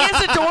literally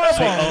is adorable. It's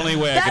the only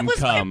way I That can was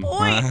come. my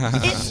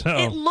point. So-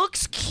 It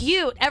looks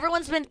cute.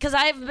 Everyone's been, because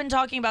I've been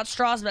talking about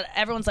straws, but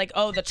everyone's like,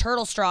 oh, the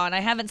turtle straw, and I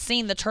haven't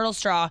seen the turtle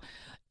straw.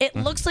 It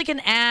looks like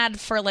an ad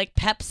for like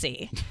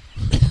Pepsi.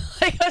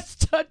 Like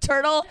a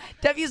turtle.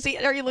 Have you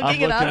seen? Are you looking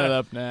I'm it up? looking it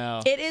up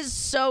now. It is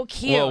so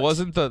cute. Well,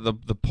 wasn't the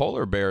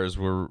polar bears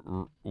were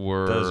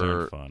Those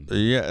aren't fun.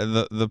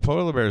 Yeah, the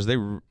polar bears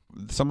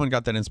someone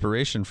got that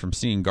inspiration from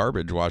seeing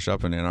garbage wash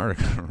up in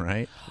Antarctica,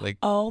 right? Like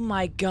Oh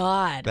my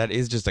God. that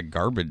is just a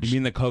garbage. You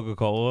mean the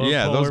Coca-Cola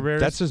yeah, polar bears?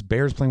 that's just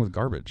bears playing with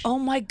garbage. Oh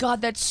my God,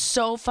 that's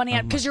so funny.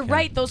 Because you're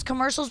right. Those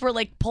commercials were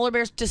like polar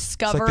bears It's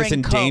discovering like this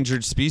Coke.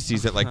 endangered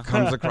species that like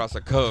comes across a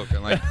Coke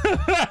and like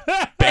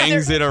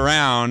bangs it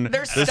around.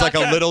 they're There's like stuck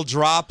a in- little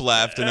drop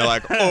left, and they're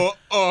like, oh.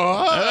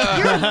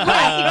 You're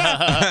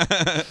right.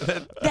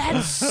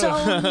 That's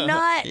so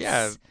nuts.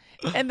 Yeah.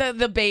 And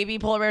the baby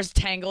polar bear's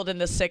tangled in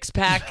the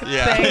 6-pack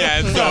Yeah, thing. yeah,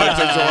 it's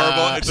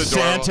adorable. It's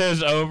adorable.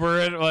 Santa's over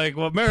it, like,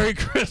 well, Merry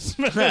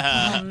Christmas.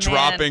 Man.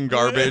 Dropping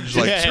garbage,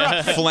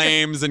 like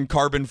flames and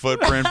carbon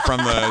footprint from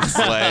the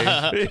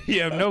sleigh.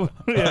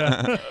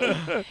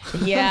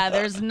 Yeah,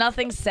 there's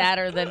nothing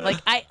sadder than like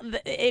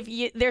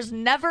there's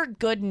never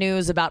good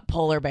news about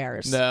polar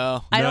bears.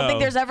 No. I don't No. think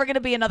there's ever going to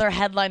be another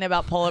headline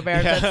about polar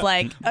bears that's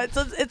like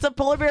it's a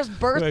polar bear's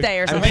birthday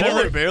or I something. mean,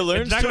 Polar bear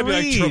learns it's not to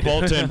gonna be read. like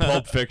Travolta in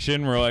Pulp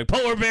Fiction. We're like,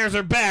 polar bears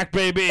are back,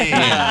 baby. Maybe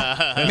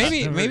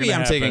never I'm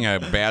gonna taking a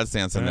bad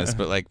stance on this,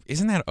 but like,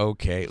 isn't that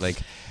okay? Like,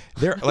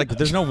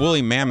 there's no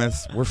woolly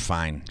mammoths. We're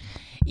fine.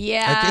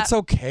 Yeah, Like, it's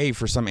okay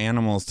for some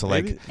animals to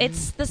like.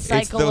 it's the It's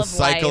cycle the of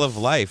cycle life. of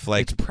life.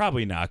 Like, It's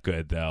probably not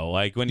good though.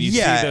 Like when you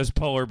Yeah. see those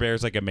polar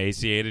bears like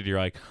emaciated, you're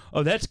like,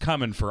 oh, that's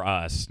coming for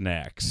us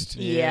next.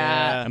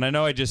 Yeah. And I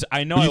know. you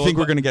I think we're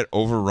look gonna get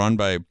overrun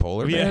by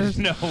polar like, bears?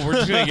 Yeah, no, we're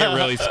just gonna get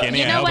really skinny.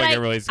 You I know hope what? I get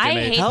really I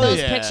skinny. hate Hell those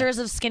yeah. pictures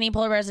of skinny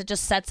polar bears. It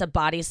just sets a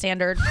body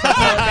standard for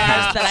polar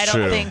bears that I don't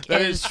True. think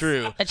That is is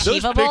true.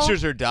 achievable. Those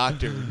pictures are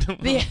doctored.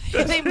 Yeah,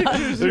 they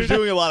must. They're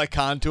doing a lot of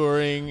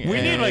contouring.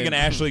 We need like an and-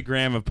 Ashley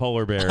Graham of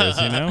polar bears,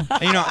 you know?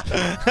 You know,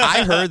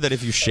 I heard that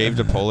if you shaved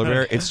a polar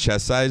bear, its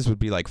chest size would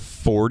be like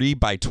 40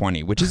 by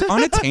 20, which is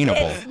unattainable.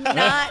 It's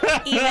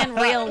not even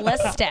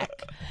realistic.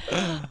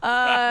 Maybe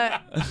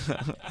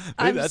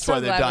I'm that's so why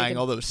they're glad we dying can-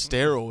 all those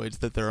steroids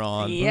that they're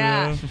on.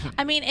 Yeah.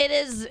 I mean, it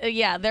is,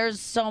 there's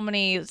so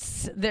many,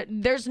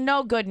 there's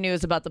no good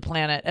news about the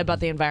planet, about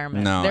the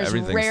environment. No, there's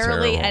everything's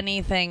rarely terrible.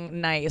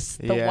 anything nice.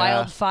 The Yeah.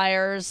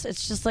 wildfires,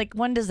 it's just like,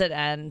 when does it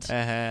end?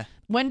 Uh-huh.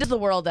 When does the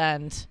world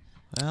end?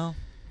 Well,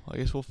 I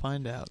guess we'll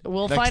find out.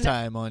 We'll next find-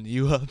 time on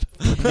You Up.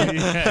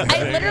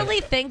 I literally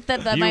think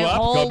that You my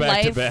up? whole Go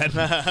back life, to bed.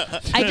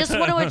 I just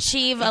want to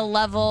achieve a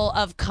level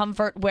of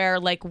comfort where,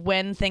 like,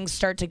 when things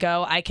start to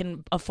go, I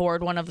can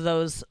afford one of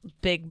those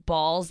big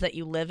balls that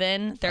you live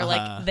in. They're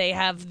like, they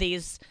have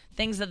these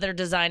things that they're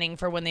designing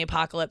for when the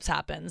apocalypse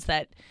happens,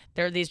 that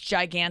there are these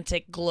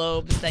gigantic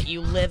globes that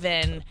you live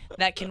in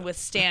that can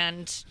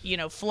withstand,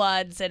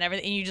 floods and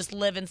everything. And you just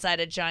live inside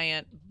a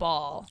giant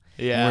ball.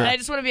 Yeah. And I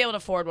just want to be able to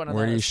afford one of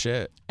Where do you those.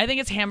 shit? I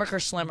think it's Hammock or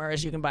Slimmer,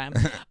 as you can buy them.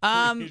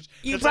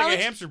 You It's probably like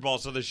a hamster ball,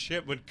 so the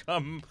shit would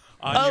come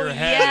on Oh, your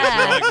head yeah.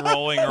 as you're like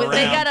rolling But around.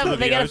 they gotta through the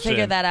figure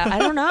ocean. that out. I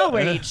don't know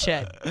where you'd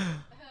shit.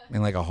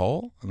 In like a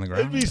hole in the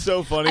ground? It'd be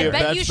so funny I if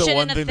bet that's you the shit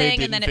one in a thing they thing and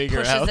didn't then it figure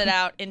pushes out. it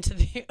out into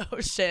the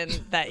ocean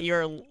that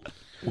you're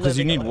Because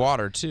you living need in.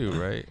 water too,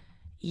 right?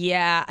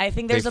 Yeah, I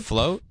think there's They a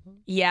float?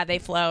 Yeah, they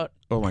float.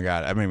 Oh my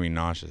god, that made me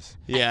nauseous.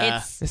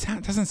 Yeah. This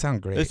doesn't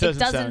sound great. This It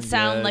doesn't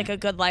sound good. like a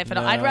good life at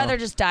all. No. I'd rather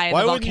just die in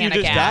Why the wouldn't you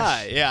volcanic just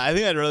ash. die? Yeah, I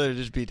think I'd rather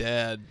just be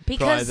dead probably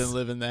Because than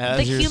live in The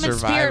that. You're a human spirit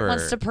survivor.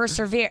 wants to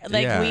persevere.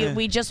 Like Yeah.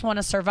 we just want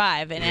to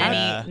survive in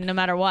Yeah. any no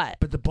matter what.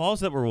 But the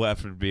balls that were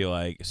left would be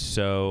like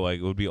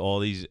it would be all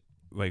these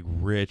like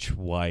rich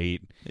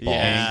white Yeah.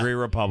 angry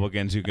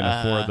Republicans who can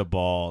afford the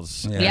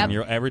balls. Yeah. And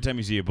every time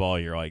you see a ball,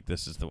 you're like,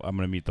 I'm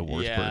gonna meet the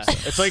worst person.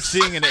 It's like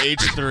seeing an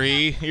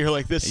H3. You're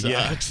like, this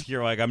sucks.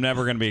 You're like, I'm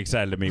never gonna be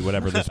excited to meet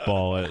whatever this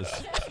ball is.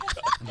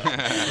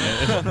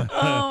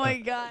 Oh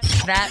my god.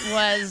 That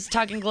was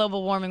Talking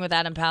Global Warming with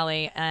Adam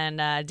Pally and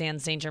Dan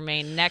St.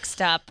 Germain.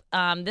 Next up,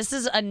 this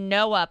is a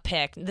Noah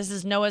pick. This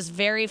is Noah's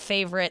very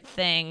favorite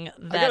thing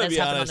that has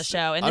happened on the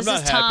show. And I'm this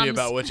not is happy Tom's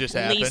about what just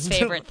happened. least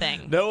favorite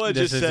thing. Noah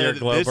This just is your said,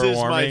 global this is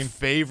my warming?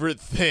 favorite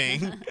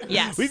thing.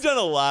 Yes. We've done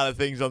a lot of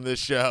things on this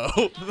show.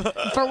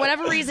 For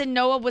whatever reason,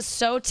 Noah was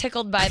so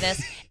tickled by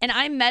this. And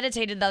I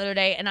meditated the other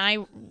day, and I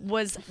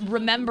was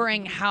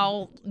remembering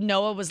how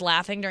Noah was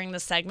laughing during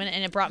this segment,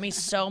 and it brought me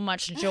so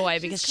much joy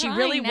because she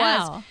really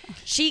was.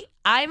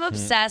 I'm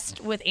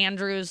obsessed with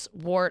Andrew's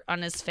wart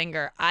on his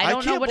finger. I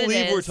don't know what it is. I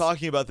can't believe we're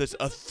talking about this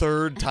a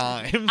third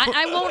time.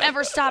 I won't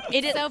ever stop.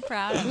 It is so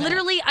proud.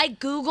 Literally, I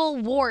Google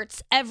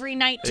warts every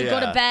night to go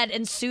to bed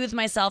and soothe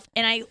myself,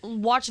 and I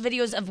watch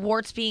videos of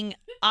warts being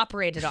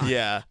operated on.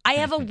 Yeah. I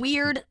have a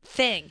weird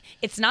thing.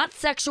 It's not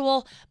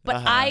sexual, but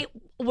I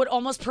would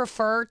almost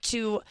prefer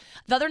to.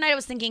 The other night I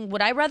was thinking,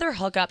 would I rather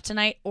hook up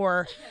tonight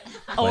or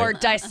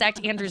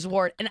dissect Andrew's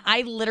wart? And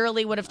I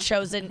literally would have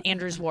chosen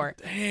Andrew's wart.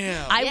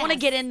 Damn. I want to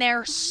get in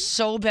there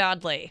so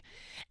badly.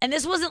 And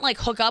this wasn't like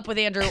hook up with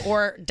Andrew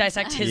or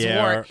dissect his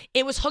wart.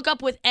 It was hook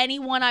up with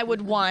anyone I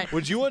would want.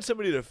 Would you want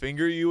somebody to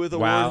finger you with a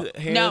wart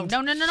hand? No.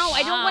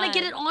 I don't want to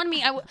get it on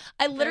me.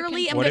 I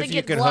literally am What going to if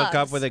you get could gloves. hook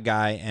up with a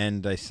guy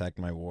and dissect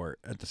my wart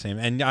at the same?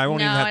 And I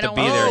won't No, even I have to don't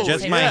be want there. to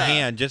Just do my that.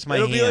 hand. Just my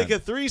It'll hand. be like a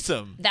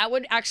threesome. That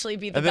would actually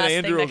be the And then best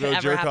Andrew thing that will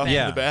could go ever jerk off happen.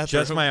 in the bathroom.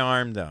 Just my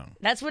arm though.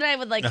 That's what I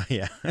would like.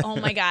 Yeah. Oh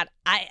my god!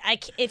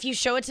 If you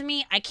show it to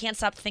me, I can't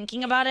stop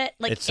thinking about it.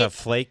 Like It's a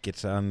flake.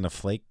 It's on the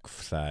flake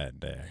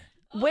side there.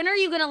 When are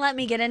you gonna let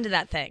me get into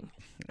that thing?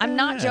 I'm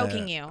not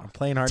joking you. I'm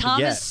playing hard Tom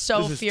to get. is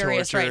so This is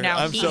furious torture. right now.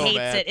 I'm He so hates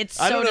mad. it. It's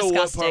so I don't know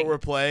disgusting. what part we're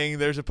playing.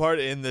 There's a part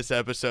in this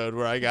episode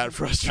where I got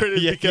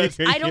frustrated Yeah, because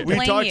I don't we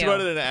blame talked you.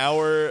 about it an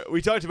hour.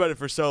 We talked about it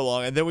for so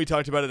long, and then we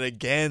talked about it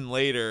again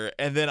later.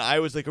 And then I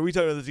was like, "Are we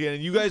talking about this again?"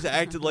 And you guys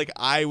acted like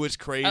I was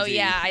crazy. Oh,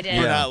 yeah, I did.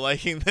 For Yeah. not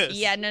liking this.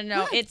 Yeah,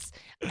 no. It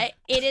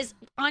is.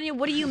 Anya,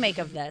 what do you make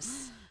of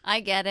this? I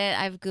get it.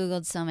 I've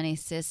Googled so many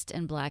cyst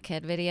and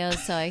blackhead videos,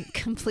 so I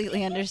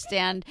completely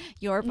understand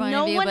your point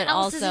No of view, one but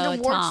else is also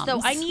into warts, Tom's.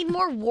 though. I need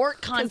more wart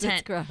 'Cause it's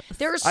content. gross.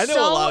 There's I know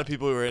so a lot of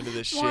people who are into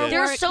this More shit.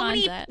 There's wart so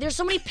many. content. There's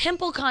so many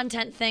pimple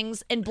content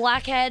things and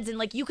blackheads, and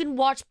like you can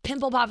watch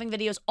pimple popping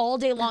videos all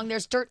day long.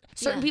 There's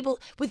certain people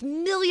with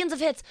millions of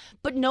hits,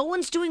 but no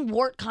one's doing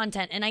wart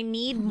content, and I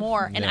need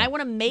more. And I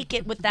want to make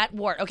it with that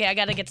wart. Okay, I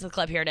got to get to the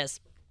clip. Here it is.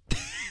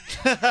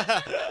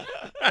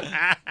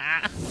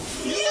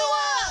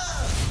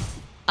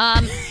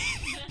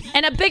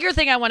 And a bigger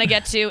thing I want to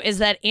get to is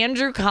that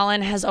Andrew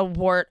Collin has a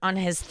wart on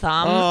his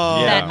thumb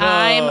that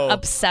I'm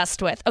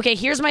obsessed with. Okay,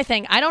 here's my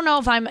thing. I don't know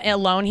if I'm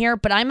alone here,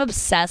 but I'm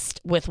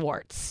obsessed with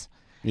warts.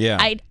 Yeah.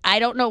 I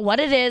don't know what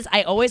it is.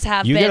 I always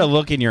have You been. get a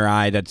look in your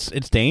eye. It's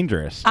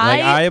dangerous.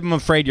 I'm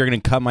afraid you're gonna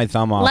cut my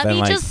thumb off. Let me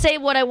and just say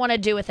what I want to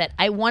do with it.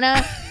 I want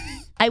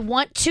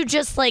to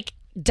just like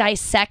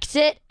dissect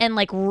it and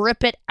like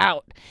rip it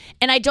out.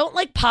 And I don't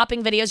like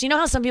popping videos. You know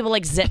how some people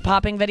like zit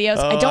popping videos?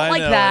 I don't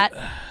like that.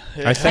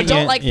 I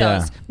don't like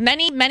those.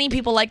 Many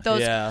people like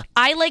those. Yeah.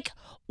 I like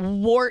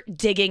wart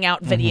digging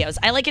out videos.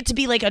 I like it to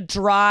be like a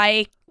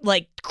dry,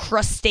 like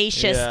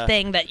crustaceous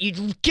thing that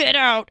you get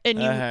out and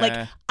you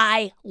like.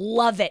 I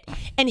love it.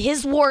 And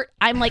his wart,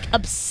 I'm like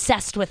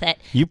obsessed with it.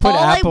 You put All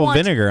I apple want-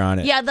 vinegar on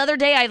it. Yeah, the other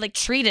day I like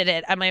treated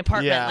it at my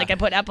apartment. Yeah. Like I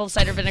put apple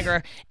cider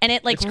vinegar, and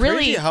it like It's really.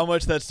 crazy how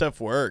much that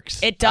stuff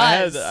works. It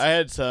does. I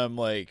had some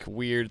like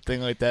weird thing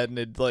like that, and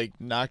it like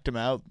knocked him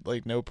out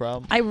like no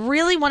problem. I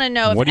really want to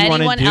know What do if you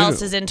wanna anyone do?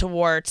 else is into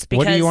warts.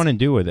 Because What do you want to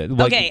do with it?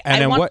 Like, Okay, and I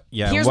then want- what?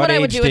 Yeah. here's what what I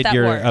age would do with did that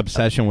your wart.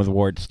 obsession with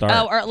warts start?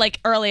 Oh, or like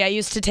early. I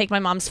used to take my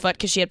mom's foot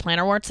because she had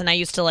plantar warts, and I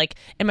used to like,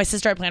 and my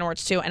sister had plantar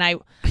warts too. And I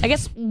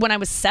guess when I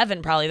was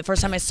 7, probably the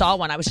first time I saw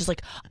one, I was just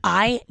like,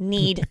 I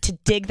need to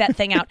dig that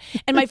thing out.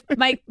 And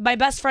my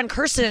best friend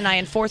Kirsten and I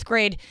in 4th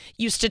grade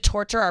used to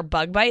torture our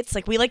bug bites.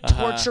 Like we like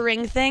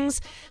torturing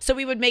things, so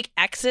we would make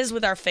X's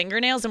with our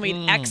fingernails and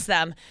we'd X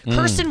them.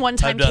 Kirsten one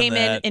time done came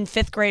that. in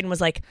 5th grade and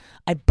was like,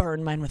 I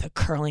burned mine with a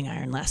curling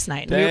iron last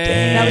night.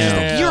 And I was just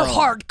like, you're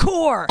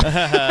hardcore.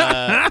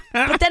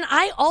 But then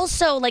I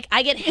also like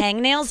I get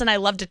hangnails and I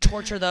love to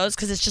torture those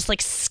because it's just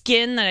like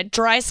skin, that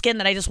dry skin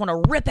that I just want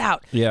to rip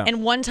out. Yeah.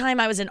 And one time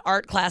I was in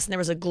art class and there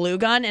was a glue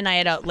gun and I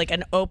had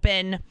an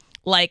open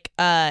like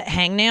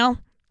hangnail.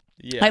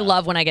 Yeah. I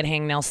love when I get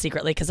hangnails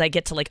secretly because I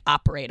get to like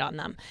operate on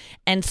them.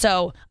 And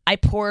so I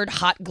poured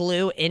hot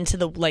glue into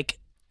the like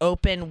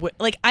open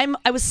like I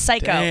was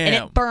psycho and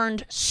Damn. it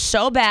burned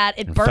so bad.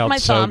 It burnt Felt my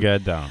so thumb.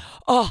 good though.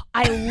 Oh,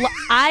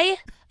 I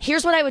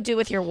Here's what I would do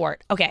with your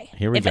wart. Okay.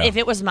 Here we go. If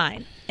it was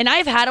mine. And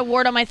I've had a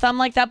wart on my thumb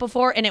like that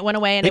before, and it went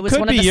away, and it was could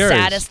one of be the yours.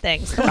 saddest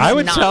things. No, I it's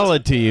would not. sell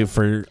it to you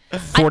for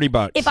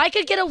 $40. If I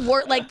could get a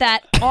wart like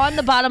that on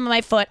the bottom of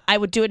my foot, I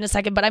would do it in a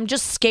second. But I'm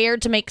just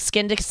scared to make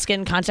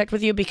skin-to-skin contact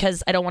with you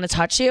because I don't want to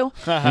touch you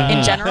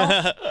in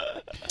general.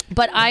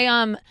 But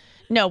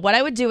no, what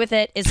I would do with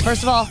it is,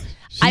 first of all,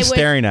 She's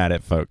staring at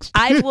it, folks.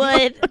 I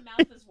would.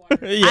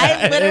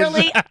 I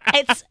literally,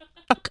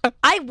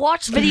 I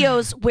watch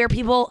videos where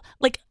people,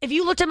 like, if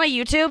you looked at my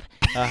YouTube,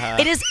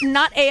 it is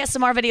not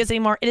ASMR videos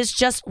anymore. It is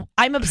just,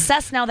 I'm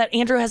obsessed now that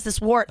Andrew has this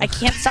wart. I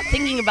can't stop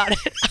thinking about it.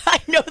 I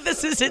know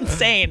this is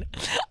insane.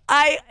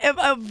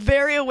 I'm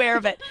very aware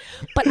of it.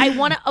 But I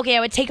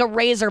would take a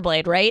razor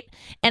blade, right?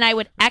 And I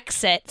would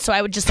exit, so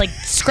I would just, like,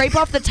 scrape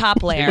off the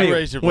top layer.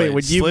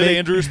 Would you slit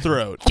Andrew's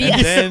throat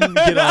and then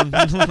get on?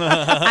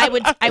 I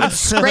would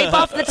scrape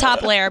off the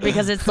top layer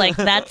because it's like,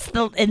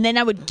 and then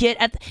I would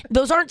get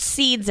those aren't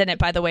seeds in it,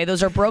 by the way.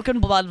 Those are broken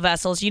blood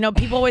vessels. You know,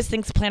 people always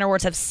think plantar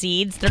warts have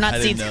seeds. They're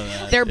not seeds.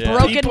 They're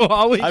broken. People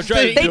always I've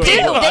tried They do.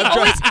 They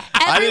always.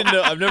 I didn't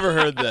know. I've never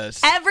heard this.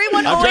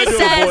 Everyone I've always tried to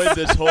says. avoid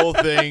this whole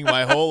thing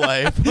my whole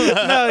life.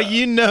 No,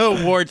 you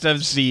know warts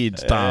have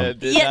seeds, Tom.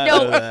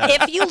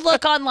 If you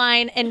look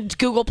online and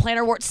Google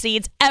plantar wart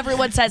seeds,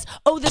 everyone says,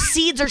 "Oh, the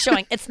seeds are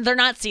showing." They're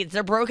not seeds;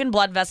 they're broken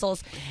blood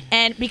vessels,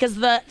 and because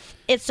I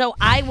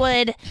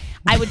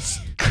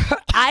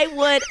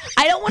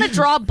don't want to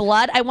draw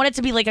blood. I want it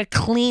to be like a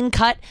clean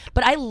cut.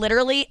 But I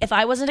literally, if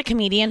I wasn't a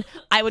comedian,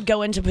 I would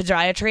go into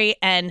podiatry,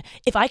 and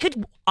if I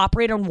could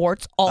operate on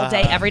warts all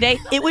day, every day,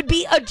 it would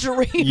be a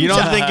dream. You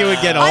don't think it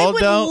would get old, I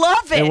would though?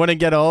 love it. It wouldn't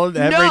get old?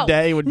 Every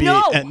day would be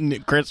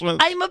at Christmas?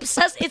 I'm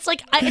obsessed. It's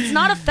like, it's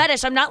not a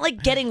fetish. I'm not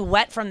like getting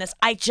wet from this.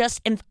 I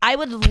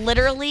would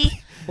literally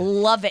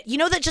love it. You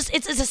know, that just,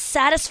 it's a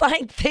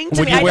satisfying thing to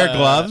me. Would you wear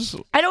gloves?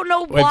 I don't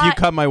know why. If you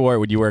cut my wart,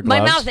 would you wear gloves?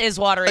 My mouth is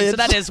watering, so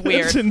that is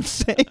weird. It's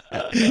insane.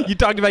 You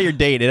talked about your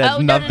date. It has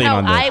nothing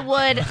on this. I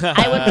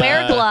would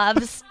wear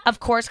gloves, of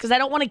course, because I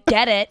don't want to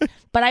get it,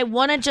 but I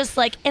want to just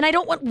and I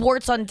don't want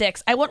warts on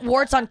dicks. I want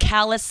warts on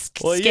callous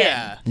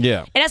skin.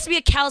 Yeah. It has to be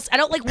a callus. I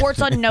don't like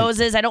warts on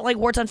noses. I don't like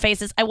warts on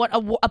faces. I want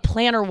a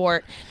plantar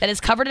wart that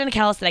is covered in a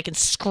callus that I can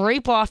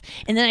scrape off,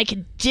 and then I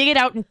can dig it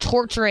out and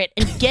torture it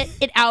and get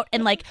it out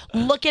and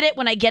look at it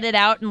when I get it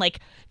out and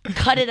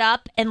cut it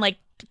up and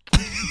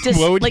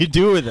what would you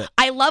do with it?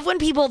 I love when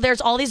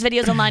there's all these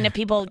videos online of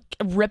people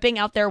ripping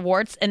out their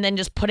warts and then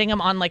just putting them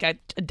on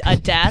a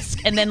desk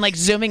and then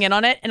zooming in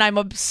on it, and I'm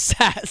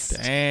obsessed.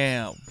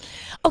 Damn.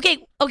 Okay,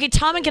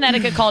 Tom in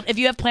Connecticut called, if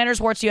you have plantar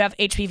warts, you have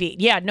HPV.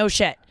 Yeah, no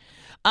shit.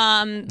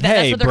 That's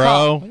Hey, what they're bro,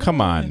 called.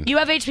 come on. You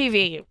have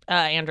HPV,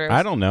 Andrew.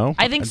 I don't know.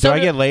 I think Do so. I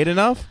get laid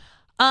enough?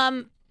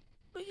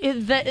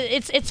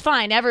 It's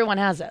fine. Everyone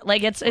has it.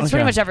 It's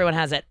pretty much everyone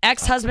has it.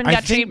 Ex-husband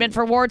got treatment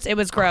for warts. It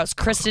was gross.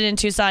 Kristen in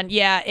Tucson.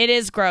 Yeah, it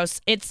is gross.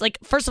 It's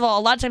first of all,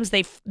 a lot of times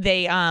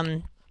they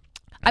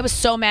I was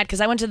so mad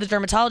because I went to the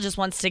dermatologist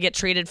once to get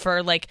treated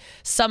for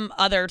some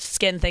other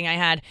skin thing I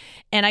had,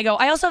 and I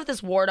also have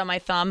this wart on my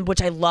thumb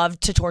which I love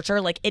to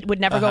torture. It would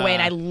never go away,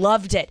 and I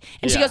loved it.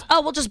 And she goes,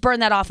 "Oh, we'll just burn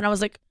that off," and I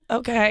was like,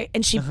 "Okay."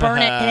 And she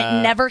burned it, and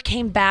it never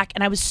came back,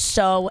 and I was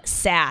so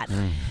sad.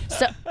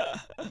 So.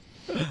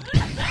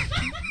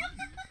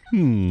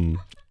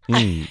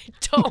 I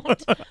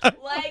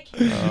don't like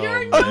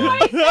your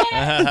noises.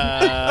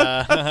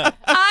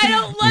 I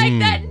don't like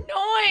that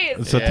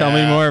noise. So tell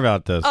me more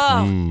about this.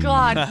 Oh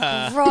God,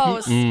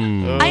 gross.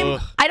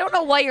 I don't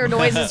know why your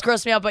noises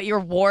gross me out, but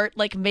your wart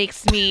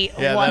makes me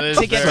want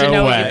to get to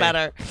know you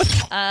better.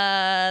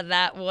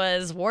 That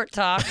was Wart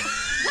Talk.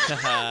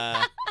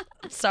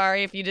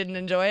 Sorry if you didn't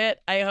enjoy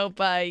it. I hope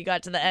you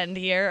got to the end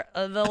here.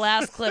 The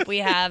last clip we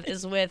have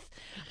is with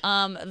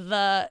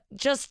the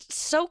just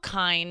so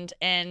kind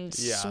and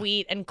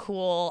sweet and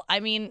cool. I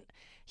mean,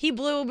 he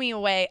blew me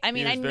away. I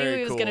mean, I knew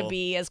he was going to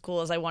be as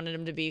cool as I wanted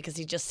him to be because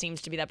he just seems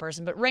to be that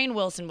person. But Rainn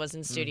Wilson was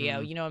in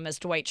studio. You know him as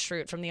Dwight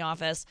Schrute from The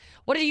Office.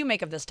 What did you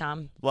make of this,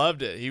 Tom?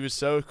 Loved it. He was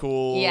so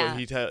cool. Yeah.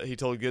 He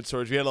told good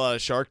stories. We had a lot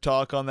of shark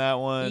talk on that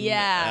one.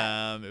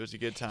 Yeah. It was a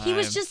good time. He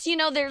was just,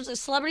 there's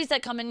celebrities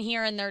that come in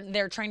here and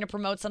they're trying to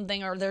promote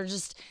something, or they're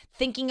just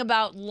thinking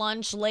about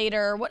lunch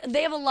later.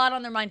 They have a lot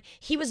on their mind.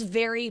 He was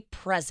very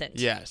present.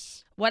 Yes.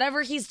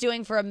 Whatever he's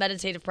doing for a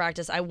meditative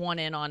practice, I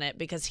want in on it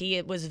because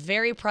he was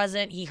very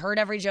present. He heard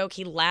every joke.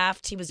 He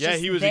laughed. He was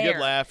just he was there. a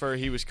good laugher.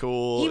 He was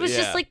cool. He was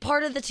just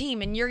part of the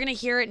team, and you're going to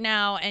hear it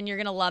now, and you're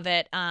going to love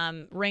it.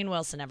 Rainn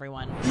Wilson,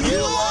 everyone.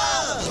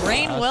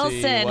 Rainn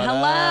Wilson,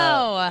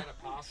 hello.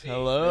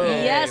 Hello.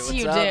 Yes, hey,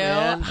 you up, do.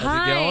 Man? How's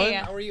Hi. it going?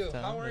 How are you?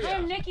 Hi,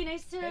 I'm Nikki.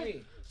 Nice to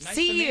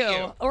see you.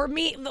 You. Or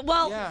me.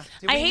 Well,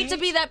 I hate to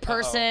be that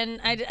person.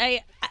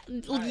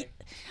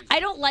 I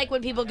don't like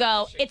when people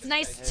go, it's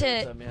nice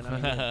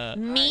to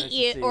meet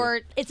you,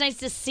 or it's nice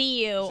to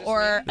see you,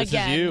 or this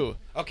again. Is you.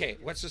 Okay,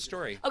 what's the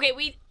story? Okay,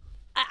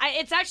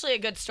 it's actually a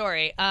good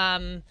story.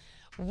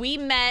 We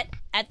met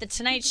at The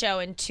Tonight Show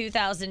in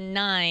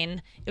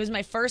 2009. It was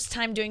my first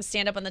time doing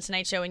stand-up on The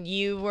Tonight Show, and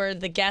you were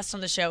the guest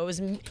on the show. It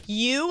was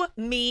you,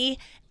 me,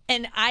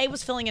 and I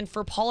was filling in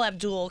for Paula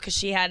Abdul because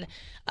she had,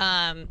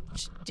 a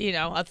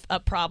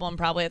problem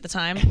probably at the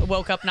time.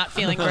 Woke up not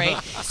feeling great.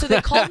 So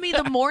they called me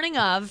the morning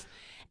of,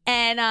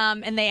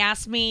 and they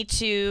asked me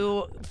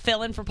to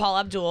fill in for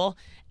Paula Abdul.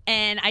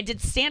 And I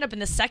did stand up in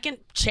the second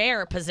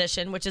chair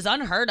position, which is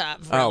unheard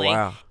of, really. Oh,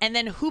 wow. And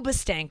then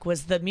Hoobastank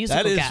was the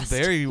musical guest. That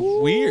is very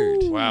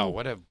weird. Wow,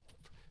 what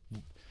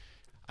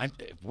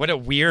a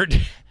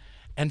weird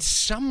and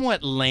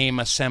somewhat lame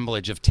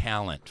assemblage of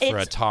talent for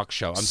a talk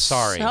show. I'm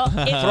sorry.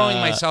 Throwing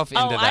myself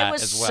into that I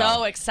was as well.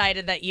 so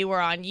excited that you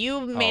were on. You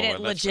made it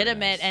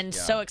legitimate and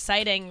so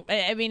exciting.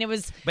 I mean, it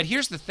was... But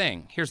here's the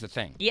thing.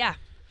 Yeah.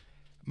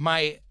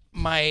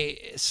 My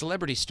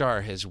celebrity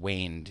star has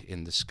waned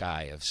in the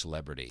sky of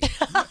celebrity,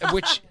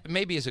 which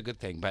maybe is a good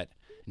thing. But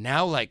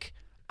now, like,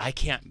 I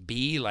can't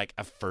be like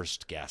a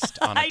first guest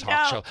on a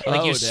talk show.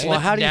 Like, you slip well,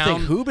 how do you down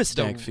think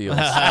Hoobastank feels?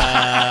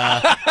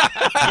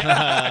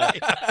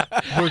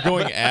 We're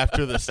going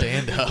after the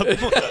stand-up.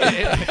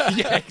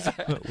 Yeah,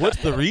 exactly. What's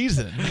the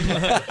reason?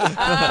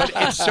 But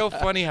it's so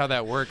funny how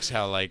that works.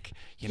 How like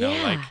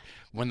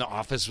when The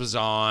Office was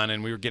on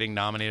and we were getting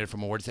nominated for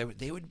awards,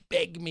 they would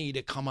beg me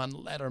to come on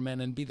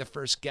Letterman and be the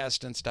first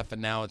guest and stuff.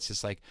 And now it's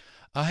just like,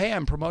 oh, hey,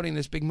 I'm promoting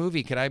this big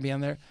movie. Could I be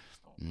on there?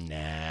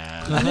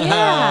 Nah.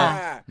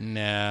 Yeah.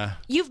 Nah.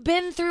 You've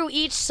been through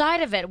each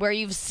side of it, where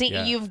you've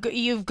seen, you've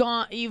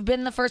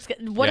been the first.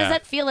 What does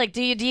that feel like?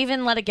 Do you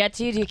even let it get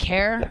to you? Do you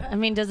care? I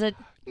mean, does it?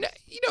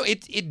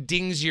 It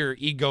dings your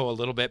ego a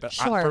little bit, but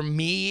for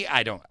me,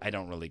 I don't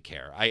really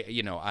care. I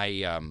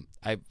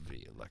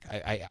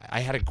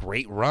had a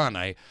great run.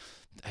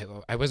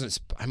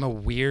 I'm a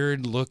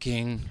weird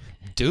looking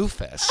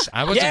doofus.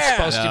 I wasn't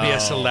supposed to be a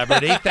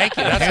celebrity. Thank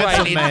you. That's why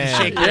I needed to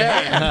shake your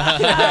hand.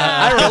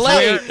 I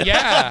relate.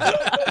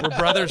 We're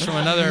brothers from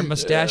another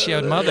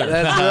mustachioed mother.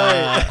 That's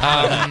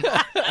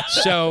right.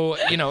 So,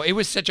 it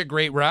was such a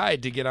great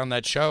ride to get on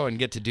that show and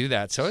get to do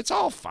that. So it's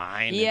all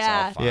fine.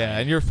 Yeah. It's all fine. Yeah,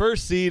 and your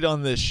first seat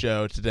on this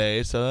show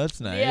today, so that's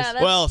nice.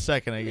 Yeah, well,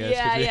 second, I guess.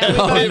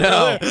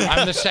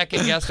 I'm the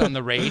second guest on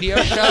the radio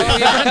show.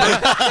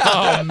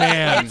 Oh,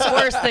 man. It's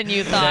worse than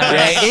you thought.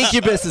 Yeah,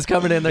 Incubus is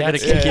coming in. They're going to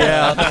kick you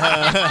out.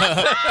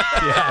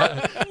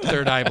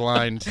 Third eye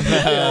blind.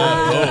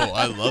 Oh,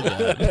 I love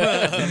that.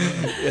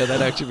 Yeah,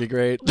 that'd actually be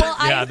great.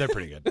 Well, they're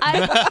pretty good.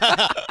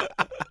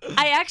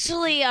 I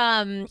actually,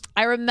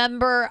 I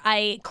remember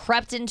I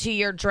crept into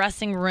your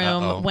dressing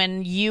room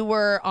when you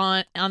were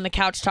on the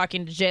couch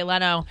talking to Jay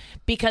Leno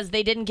because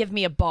they didn't give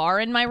me a bar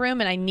in my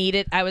room, and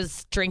I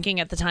was drinking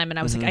at the time, and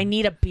I was like, I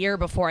need a beer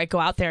before I go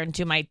out there and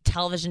do my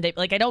television date.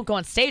 Like, I don't go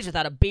on stage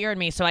without a beer in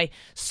me, so I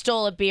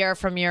stole a beer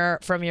from your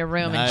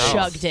room and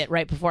chugged it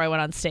right before I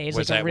went on stage.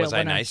 Was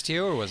I nice to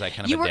you, or was I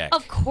kind of a dick?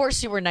 Of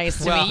course you were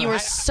nice to me. You were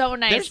so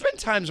nice. There's been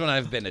times when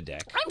I've been a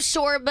dick. I'm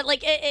sure, but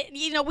like,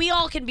 we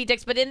all can be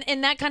dicks, but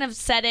in that kind of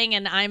setting,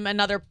 and I'm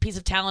another piece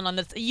of talent on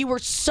this, you were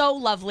so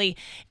lovely.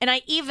 And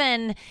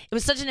it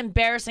was such an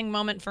embarrassing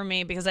moment for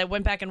me because I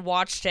went back and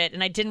watched it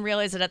and I didn't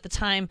realize it at the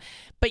time,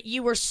 but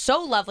you were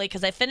so lovely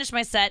because I finished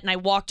my set and I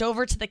walked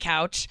over to the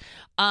couch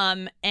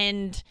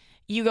and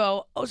you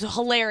go, oh, it's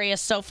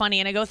hilarious, so funny.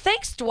 And I go,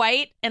 thanks,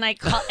 Dwight. And I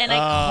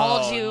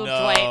called you,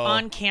 Dwight,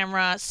 on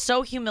camera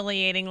so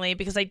humiliatingly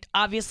because I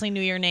obviously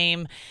knew your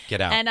name.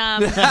 Get out. And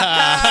Get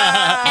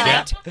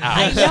out.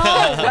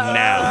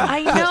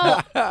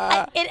 I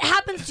know. It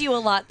happens to you a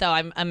lot, though,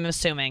 I'm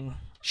assuming.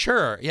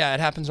 Sure. Yeah,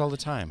 it happens all the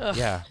time. Ugh.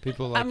 Yeah,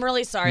 people like... I'm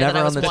really sorry Never that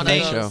I was on the one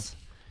Today of those. Show.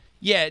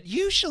 Yeah,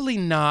 usually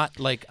not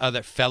like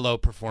other fellow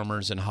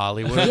performers in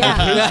Hollywood.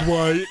 Yeah.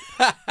 Dwight.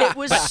 It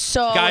was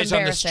so guys on the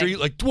embarrassing. street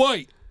like,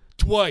 Dwight,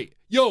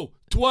 yo,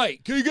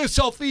 Dwight, can you get a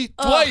selfie?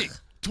 Ugh.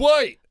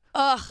 Dwight.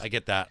 Ugh. I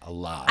get that a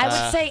lot. I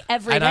would say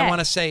every and day. I want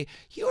to say,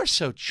 you are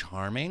so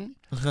charming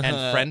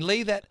and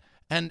friendly that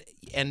and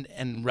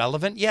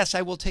relevant. Yes,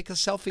 I will take a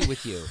selfie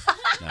with you.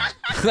 No.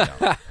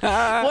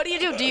 What do you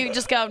do? Do you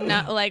just go,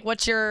 no, like,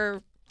 what's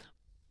your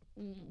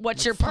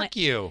plan? Fuck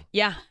you.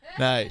 Yeah.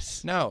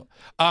 Nice. No.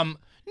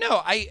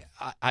 No,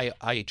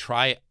 I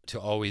try to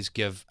always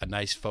give a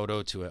nice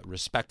photo to a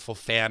respectful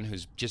fan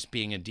who's just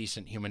being a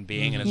decent human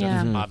being and is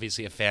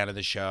obviously a fan of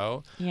the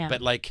show. Yeah.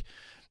 But like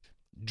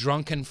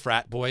drunken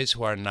frat boys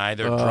who are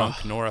neither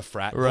drunk nor a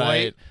frat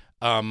boy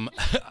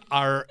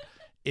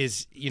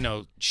is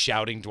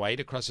shouting Dwight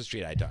across the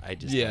street. I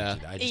just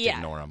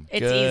ignore them.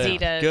 It's easy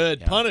to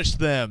Good. Punish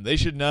them. They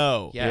should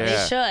know. Yeah.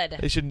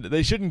 They should.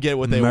 They shouldn't get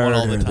what they want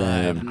all the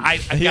time. I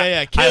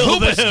kill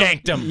them.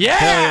 Skanked them.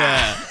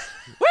 Yeah.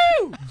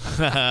 Woo!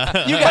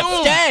 You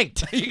got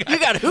stanked. You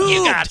got hooped.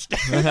 You got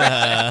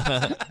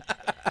stanked.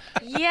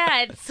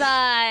 Yeah, it's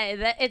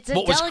a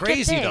what was delicate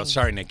crazy thing. though?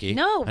 Sorry, Nikki.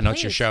 No, I know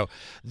it's your please. show.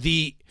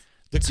 The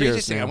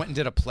craziest thing. I went and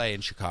did a play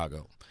in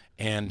Chicago,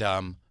 and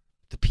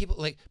the people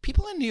in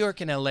New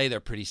York and LA, they're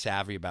pretty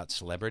savvy about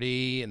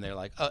celebrity, and they're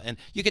like, oh, and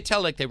you could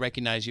tell like they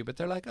recognize you, but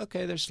they're like,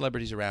 okay, there's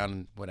celebrities around,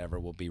 and whatever,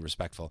 we'll be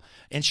respectful.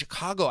 In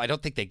Chicago, I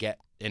don't think they get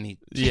any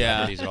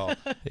celebrities at all.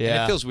 Yeah.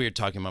 And it feels weird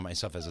talking about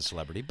myself as a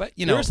celebrity, but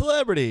You're a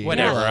celebrity.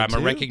 whatever. Yeah. I'm a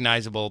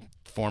recognizable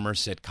former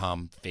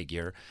sitcom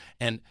figure,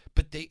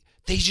 but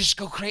they just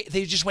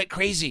they just went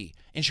crazy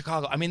in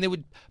Chicago. I mean, they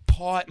would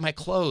paw at my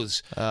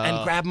clothes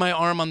and grab my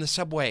arm on the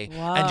subway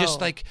and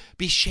just like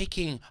be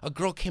shaking. A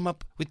girl came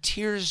up with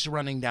tears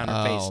running down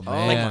her face.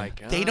 Man. Like, my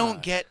God. they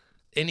don't get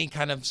any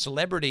kind of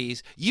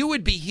celebrities. You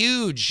would be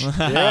huge in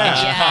Chicago.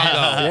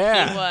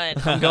 Yeah. He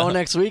would. I'm going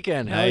next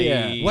weekend. Hell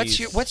yeah.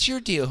 What's your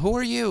deal? Who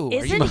are you?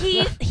 Isn't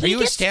he? Are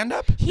you a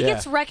stand-up? He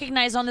gets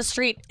recognized on the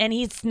street, and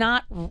he's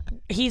not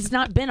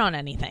been on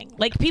anything.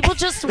 Like people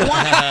just want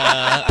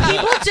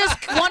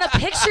a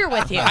picture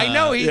with you. I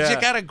know he's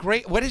got a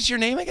great. What is your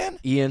name again?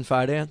 Ian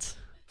Fidance.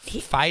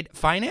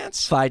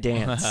 Finance?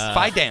 Fidance.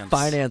 Fidance.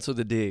 Finance with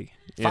a D.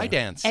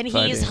 Fidance. And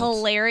he's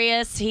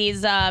hilarious.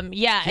 He's and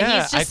he's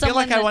just I feel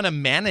like I that- want to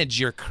manage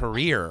your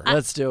career.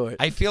 Let's do it.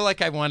 I feel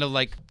like I want to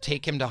like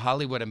take him to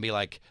Hollywood and be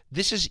like,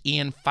 this is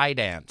Ian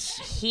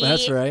Fidance.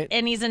 That's right.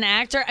 And he's an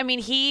actor. I mean,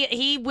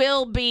 he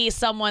will be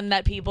someone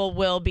that people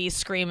will be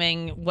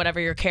screaming whatever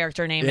your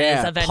character name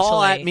is eventually.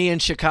 Paul at me in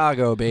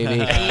Chicago, baby.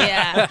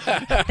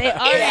 Yeah. They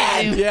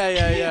already do.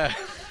 Yeah.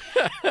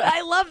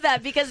 I love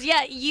that because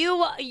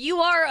you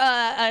are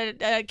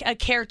a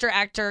character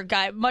actor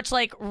guy, much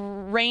like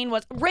Rainn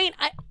was. Rainn,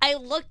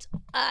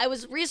 I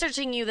was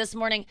researching you this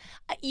morning.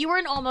 You were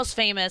in Almost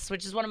Famous,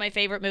 which is one of my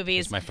favorite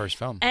movies. It's my first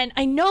film. And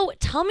I know.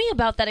 Tell me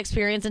about that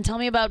experience and tell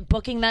me about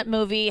booking that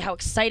movie. How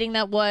exciting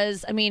that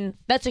was. I mean,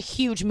 that's a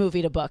huge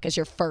movie to book as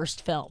your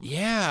first film.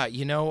 Yeah,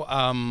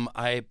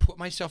 I put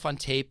myself on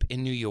tape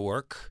in New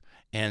York,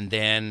 and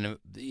then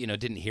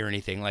didn't hear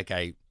anything. Like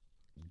I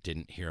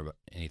didn't hear about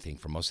anything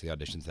from most of the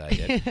auditions that I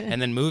did,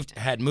 and then moved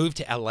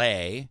to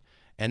LA,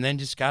 and then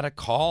just got a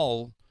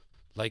call,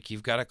 like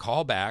you've got a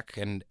call back,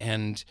 and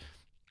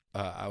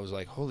I was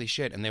like, holy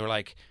shit, and they were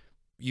like,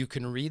 you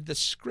can read the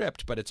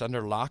script, but it's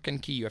under lock and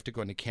key. You have to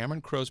go into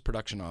Cameron Crowe's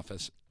production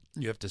office.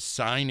 You have to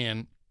sign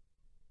in.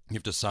 You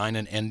have to sign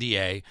an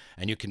NDA,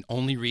 and you can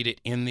only read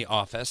it in the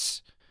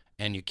office.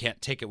 And you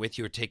can't take it with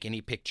you or take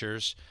any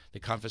pictures. They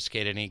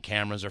confiscated any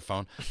cameras or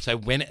phone. So I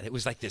went. It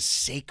was like this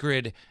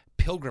sacred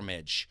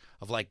pilgrimage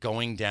of like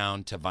going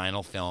down to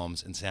Vinyl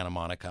Films in Santa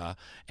Monica,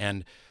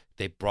 and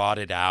they brought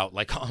it out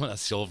like on a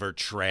silver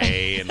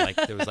tray, and like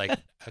there was like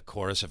a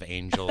chorus of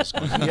angels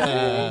going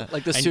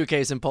like the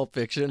suitcase in Pulp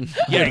Fiction.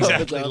 Yeah,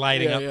 exactly,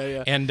 lighting up.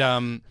 Yeah.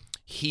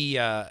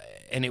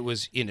 And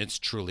it's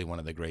truly one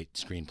of the great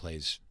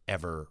screenplays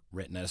ever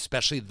written, and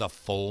especially the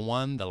full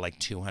one, the like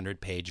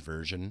 200-page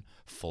version,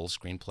 full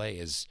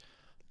screenplay is.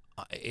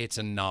 It's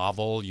a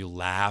novel. You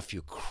laugh,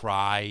 you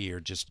cry,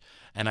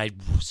 and I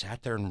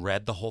sat there and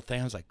read the whole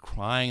thing. I was like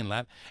crying and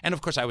laughing. And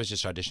of course, I was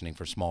just auditioning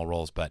for small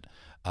roles, but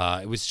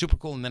it was super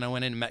cool. And then I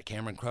went in and met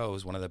Cameron Crowe,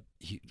 who's one of the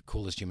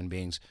coolest human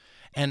beings.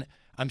 And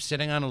I'm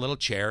sitting on a little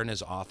chair in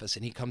his office,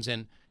 and he comes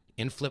in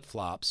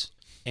flip-flops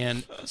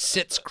and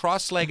sits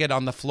cross-legged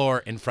on the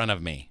floor in front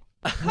of me.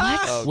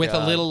 What? With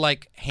a little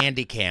like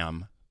handy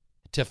cam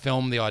to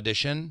film the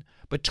audition.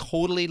 But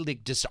totally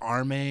like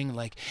disarming,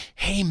 like,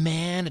 hey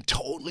man, I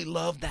totally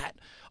love that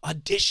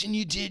audition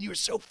you did. You were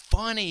so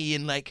funny,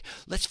 and like,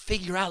 let's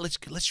figure out,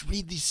 let's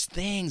read these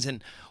things,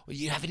 and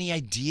you have any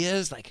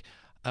ideas, like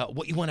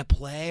what you want to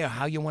play or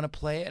how you want to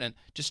play it, and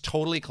just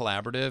totally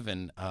collaborative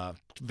and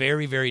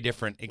very, very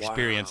different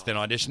experience than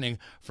auditioning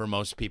for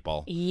most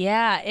people.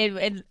 Yeah,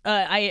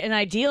 an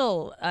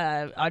ideal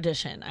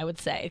audition, I would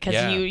say,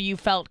 because you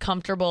felt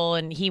comfortable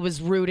and he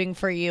was rooting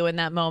for you in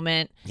that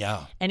moment.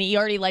 Yeah, and he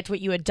already liked what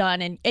you had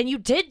done, and you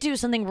did do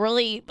something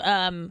really.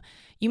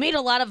 You made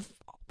a lot of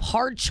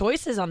hard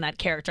choices on that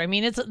character. I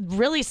mean, it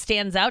really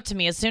stands out to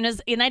me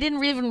and I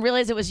didn't even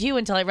realize it was you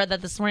until I read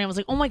that this morning. I was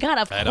like, oh my God,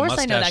 of course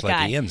I know that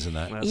guy. Like Ian's in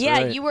that. That's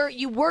yeah, right.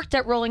 you worked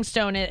at Rolling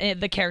Stone.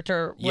 The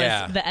character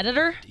was the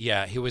editor.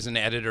 Yeah, he was an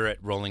editor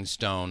at Rolling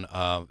Stone.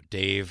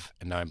 Dave,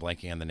 and now I'm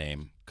blanking on the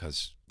name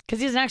because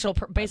he's an actual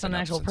based on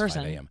an actual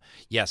person. 5 a.m.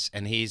 Yes,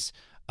 and he's.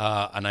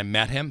 And I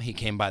met him. He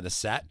came by the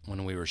set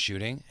when we were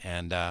shooting,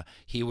 and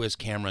he was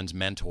Cameron's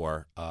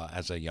mentor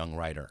as a young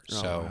writer.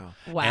 Wow.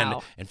 And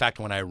in fact,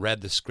 when I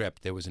read the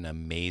script, there was an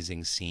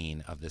amazing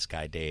scene of this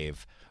guy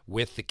Dave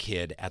with the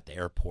kid at the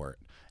airport,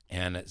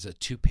 and it's a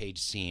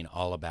 2-page scene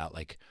all about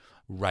like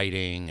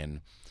writing and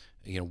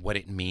what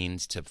it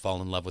means to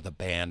fall in love with a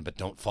band, but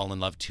don't fall in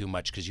love too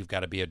much because you've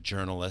got to be a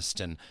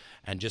journalist, and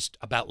just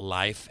about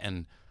life.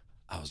 And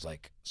I was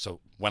like, so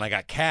when I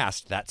got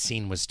cast, that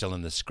scene was still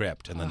in the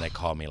script, and then they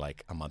called me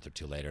like a month or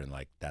two later, and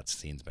like that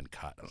scene's been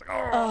cut. I was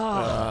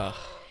like,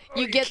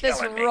 you get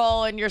this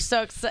role, and you're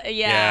so excited.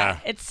 Yeah,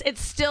 it's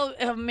still,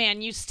 oh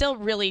man, you still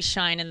really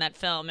shine in that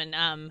film, and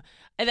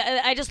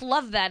I just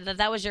love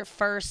that was your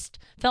first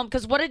film.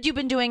 Because what had you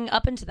been doing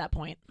up until that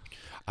point?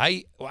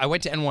 I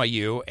went to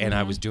NYU, and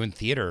I was doing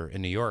theater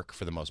in New York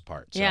for the most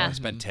part. So I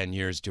spent 10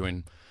 years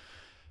doing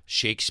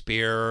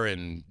Shakespeare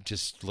and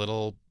just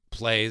little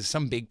plays,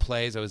 some big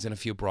plays. I was in a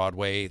few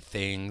Broadway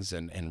things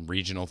and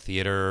regional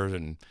theater,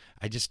 and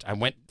I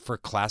went for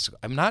classical.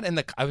 I'm not in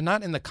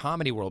the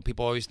comedy world.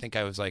 People always think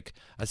I was like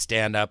a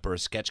stand-up or a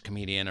sketch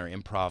comedian or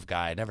improv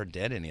guy. I never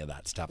did any of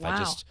that stuff. Wow. I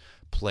just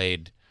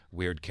played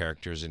weird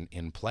characters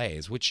in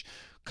plays, which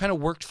kind of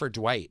worked for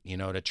Dwight,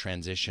 to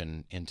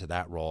transition into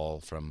that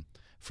role from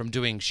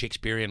doing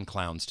Shakespearean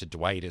clowns to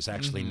Dwight is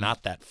actually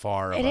not that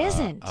far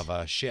of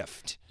a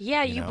shift.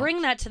 Yeah, you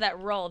bring that to that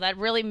role. That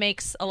really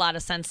makes a lot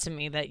of sense to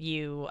me that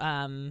you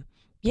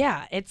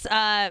it's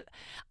I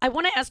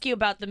want to ask you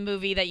about the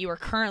movie that you are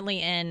currently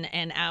in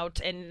and out,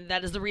 and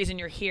that is the reason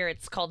you're here.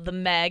 It's called The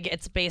Meg.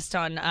 It's based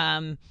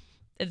on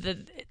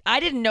I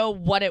didn't know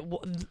what it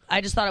was.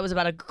 I just thought it was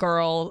about a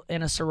girl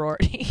in a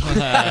sorority.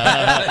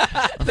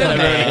 Yeah.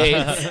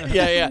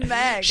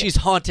 Meg. She's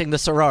haunting the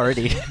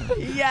sorority.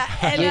 Yeah,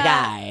 and you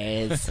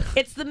guys.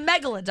 it's the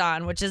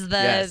megalodon, which is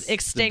the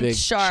extinct the big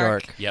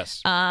shark.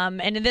 Yes.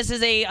 And this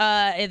is a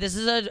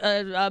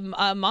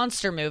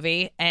monster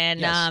movie,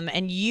 and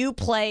and you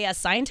play a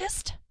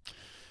scientist.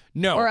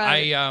 No,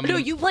 no,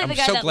 you play the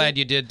guy. I'm so glad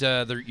you did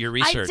your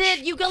research. I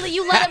did. You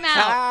let him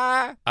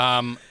out.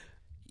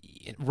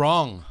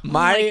 Wrong.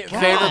 My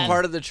favorite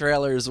part of the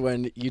trailer is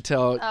when you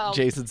tell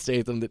Jason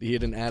Statham that he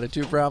had an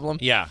attitude problem.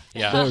 Yeah.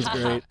 That was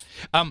great.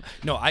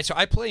 So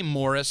I play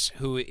Morris,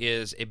 who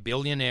is a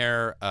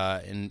billionaire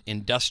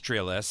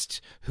industrialist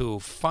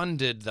who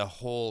funded the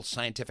whole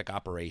scientific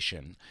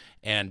operation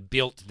and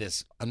built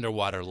this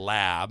underwater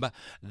lab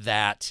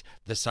that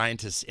the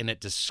scientists in it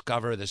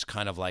discover this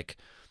kind of like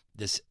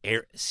this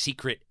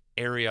secret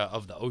area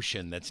of the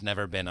ocean that's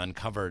never been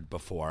uncovered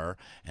before,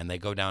 and they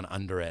go down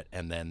under it,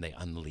 and then they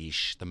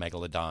unleash the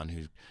megalodon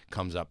who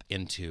comes up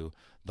into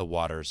the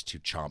waters to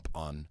chomp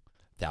on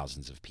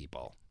thousands of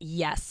people.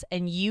 Yes,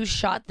 and you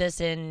shot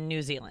this in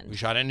New Zealand. We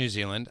shot it in New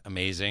Zealand.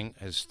 Amazing.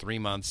 It was 3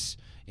 months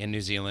in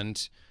New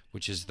Zealand,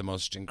 which is the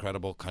most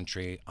incredible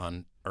country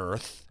on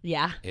Earth.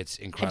 Yeah. It's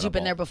incredible. Had you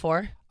been there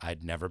before?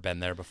 I'd never been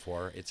there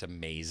before. It's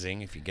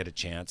amazing if you get a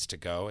chance to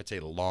go. It's a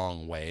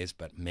long ways,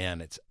 but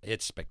man,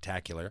 it's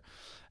spectacular.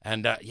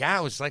 And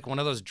it was like one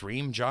of those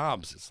dream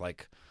jobs. It's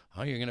like,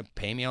 oh, you're going to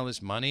pay me all this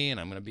money and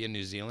I'm going to be in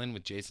New Zealand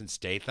with Jason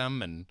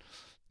Statham, and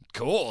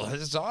cool.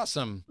 This is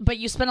awesome. But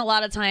you spent a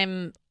lot of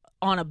time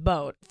on a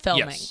boat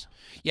filming. Yes.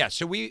 Yeah,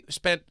 so we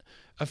spent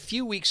a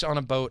few weeks on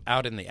a boat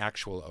out in the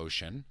actual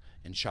ocean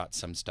and shot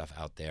some stuff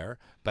out there.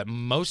 But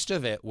most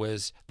of it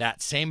was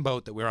that same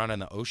boat that we were on in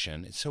the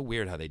ocean. It's so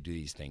weird how they do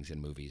these things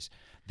in movies.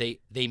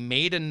 They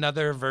made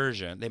another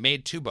version. They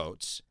made 2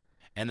 boats,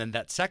 and then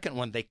that second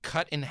one they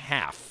cut in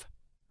half.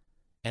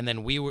 And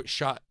then we were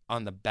shot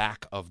on the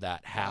back of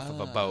that half of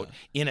a boat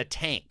in a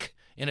tank,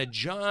 in a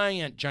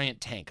giant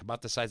tank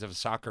about the size of a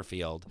soccer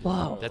field.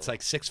 Whoa. That's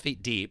like 6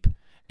 feet deep.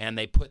 And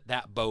they put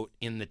that boat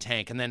in the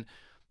tank. And then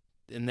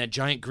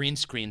giant green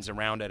screens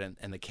around it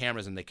and the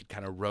cameras, and they could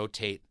kind of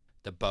rotate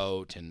the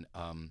boat and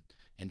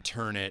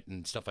turn it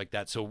and stuff like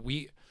that. So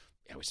we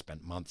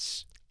spent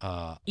months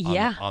on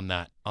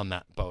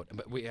that boat.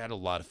 But we had a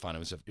lot of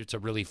fun. It's a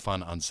really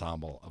fun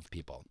ensemble of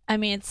people. I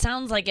mean, it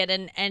sounds like it.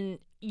 And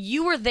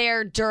you were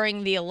there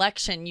during the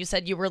election. You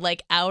said you were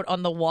like out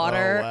on the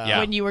water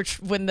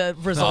when the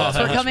results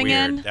were coming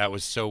in. That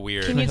was so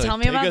weird. Can you tell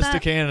me about that? Take us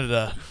to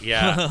Canada.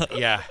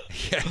 Yeah,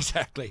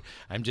 exactly.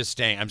 I'm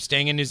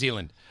staying in New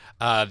Zealand.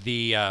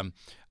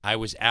 I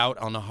was out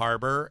on the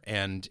harbor,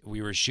 and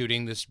we were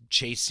shooting this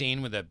chase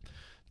scene with the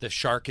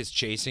shark is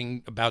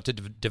about to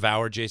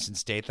devour Jason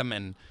Statham,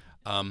 and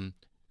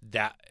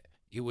that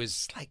it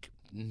was like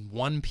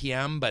 1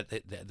 p.m., but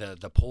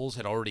the polls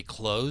had already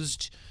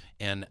closed.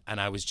 And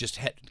I was just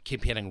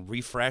keep hitting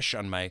refresh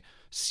on my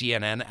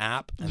CNN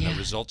app, and the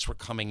results were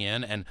coming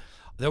in, and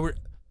there were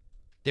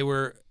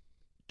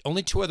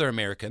only 2 other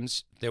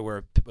Americans. There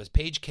was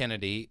Paige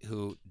Kennedy,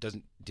 who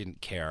didn't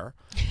care,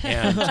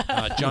 and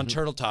John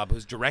Turteltaub,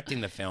 who's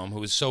directing the film, who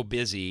was so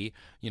busy,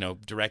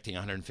 directing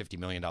a $150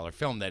 million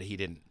film that he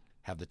didn't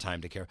have the time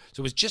to care.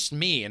 So it was just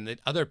me, and the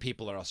other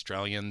people are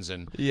Australians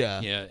and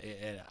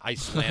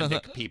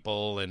Icelandic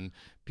people and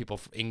people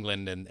from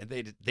England, and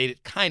they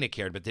kind of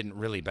cared, but didn't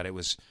really. But it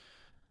was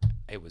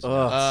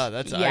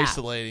that's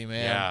isolating,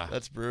 man. Yeah.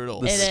 That's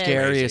brutal. The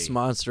scariest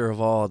monster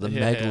of all, the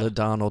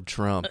Megalodonald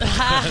Trump.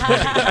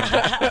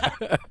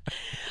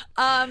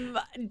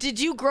 Did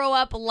you grow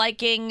up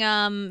liking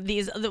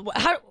these?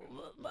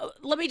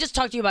 Let me just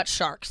talk to you about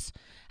sharks.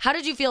 How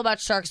did you feel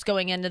about sharks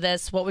going into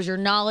this? What was your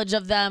knowledge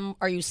of them?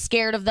 Are you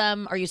scared of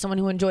them? Are you someone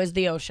who enjoys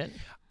the ocean?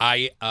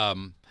 I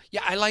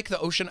like the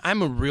ocean.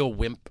 I'm a real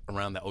wimp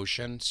around the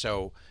ocean.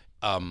 So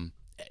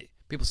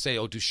people say,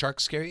 oh, do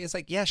sharks scare you? It's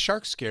like, yeah,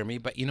 sharks scare me.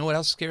 But you know what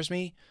else scares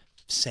me?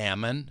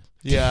 Salmon.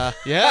 Yeah.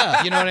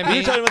 You know what I mean?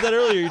 You were talking about that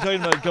earlier. You're talking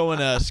about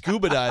going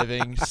scuba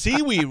diving.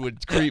 Seaweed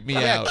would creep me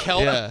out.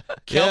 Kelp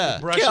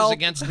brushes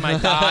against my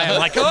thigh. I'm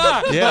like,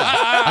 oh! Yeah.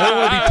 I don't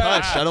want to be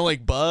touched. I don't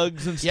like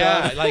bugs and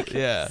stuff.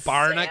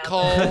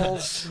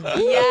 Barnacles.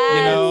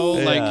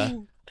 Yes.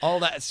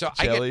 All that. So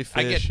I get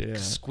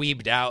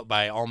squeebed out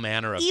by all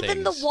manner of things.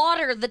 Even the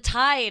water, the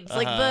tides,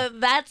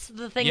 that's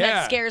the thing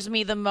that scares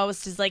me the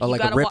most. Is like you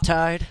got a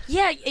riptide.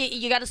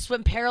 You got to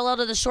swim parallel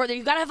to the shore.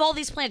 You got to have all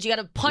these plans. You got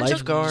to punch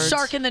a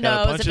shark in the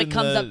nose if it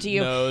comes up to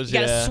you. You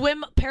got to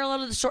swim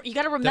parallel to the shore. You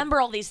got to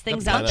remember all these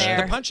things out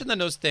there. The punch in the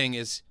nose thing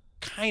is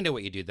kind of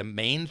what you do. The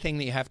main thing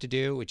that you have to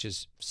do, which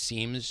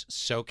seems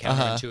so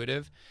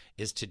counterintuitive,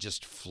 is to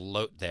just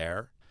float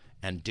there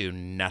and do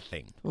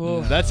nothing.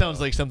 That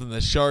sounds like something the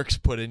sharks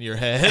put in your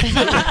head.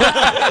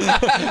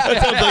 That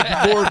sounds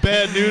like more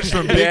bad news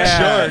from Big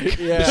Shark.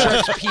 The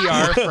shark's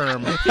PR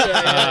firm.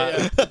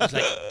 It's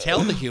like, tell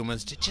the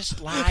humans to just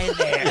lie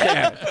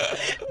there.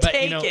 But,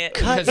 Take it.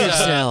 Cut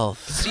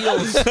yourself.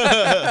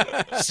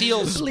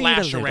 Seals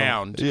splash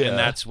around, and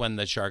that's when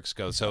the sharks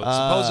go. So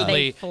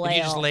supposedly, if you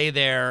just lay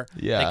there,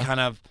 they kind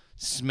of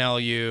smell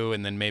you,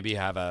 and then maybe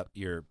have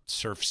your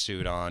surf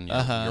suit on, your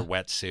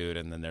wetsuit,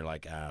 and then they're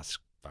like,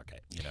 fuck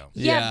it,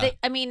 Yeah,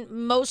 I mean,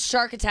 most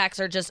shark attacks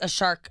are just a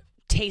shark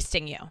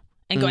tasting you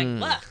and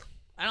going, ugh,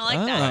 I don't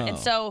like that. And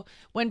so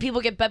when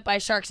people get bit by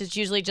sharks, it's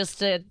usually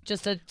just a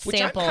Which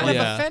sample. I'm kind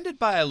of offended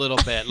by a little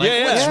bit. Like,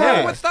 what's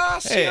wrong with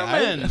us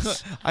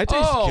humans? I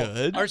taste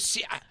good.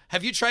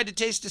 Have you tried to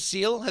taste a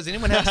seal? Has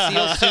anyone had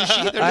seal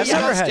sushi? They're disgusting. I've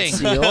never had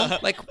seal.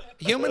 Like,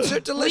 humans are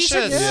We delicious.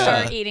 should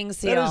start eating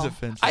seal. That is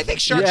offensive. I think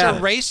sharks are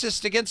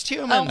racist against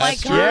humans. Oh my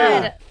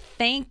God.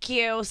 Thank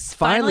you.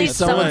 Finally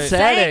someone said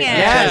saying it. it.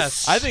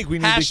 Yes. I think we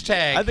need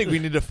Hashtag. I think we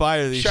need to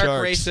fire these Shark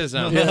sharks.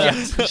 racism.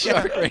 Yes,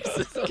 shark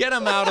racism. Get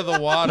them out of the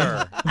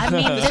water. I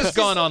mean, This has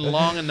gone on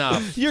long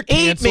enough. You're Eat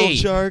canceled, me.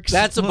 sharks.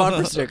 That's a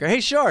bumper sticker.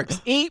 Hey,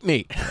 sharks, eat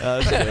me.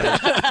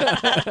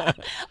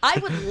 I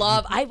would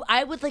love.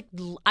 I would like.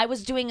 I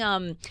was doing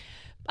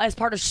as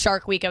part of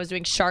Shark Week, I was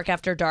doing Shark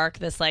After Dark,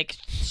 this like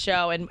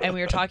show, and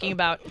we were talking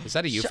about. Is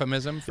that a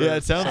euphemism? For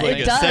it sounds like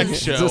It a does. sex It's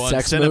show a on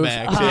sex move.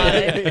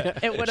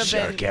 Cinemax. It would have been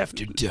Shark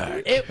After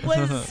Dark. It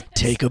was.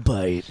 Take a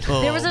bite.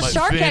 There was a my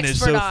shark fin is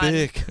expert so on.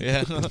 thick.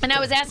 Yeah. And I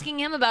was asking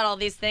him about all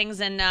these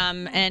things, and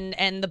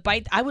the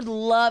bite. I would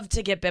love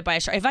to get bit by a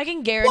shark. If I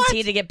can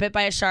guarantee to get bit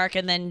by a shark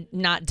and then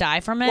not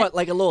die from it. What,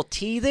 like a little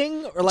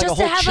teething or like just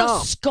a whole to have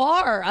chomp? a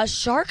scar, a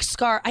shark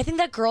scar. I think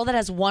that girl that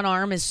has one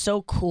arm is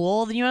so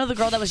cool. You know, the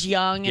girl that was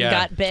young and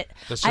got bit.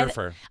 The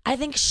surfer. I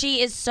think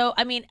she is so.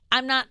 I mean,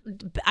 I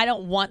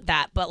don't want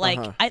that, but like,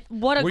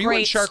 what a Were great. you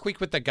in Shark Week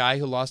with the guy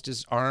who lost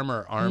his arm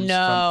or arms?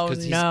 No,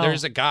 because no.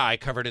 There's a guy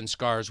covered in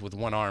scars with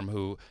one arm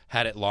who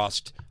had it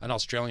lost, an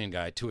Australian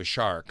guy, to a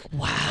shark.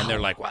 Wow. And they're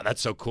like, wow,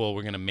 that's so cool.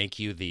 We're going to make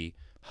you the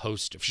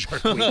host of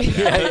Shark Week.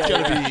 That's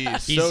gotta be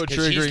so 'cause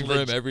triggering for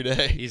him every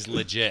day. He's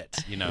legit,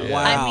 Wow.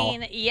 I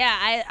mean,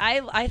 yeah,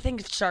 I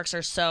think sharks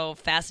are so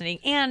fascinating,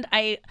 and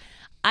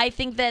I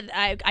think that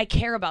I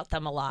care about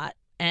them a lot.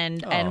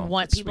 And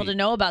want people to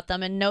know about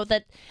them and know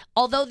that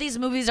although these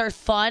movies are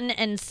fun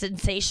and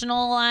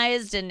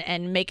sensationalized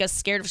and make us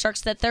scared of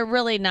sharks, that they're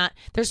really not.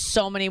 There's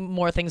so many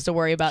more things to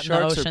worry about Sharks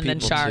in are the ocean than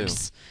people,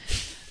 sharks.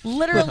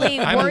 Literally,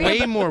 I'm worry way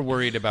about. more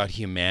worried about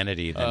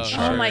humanity than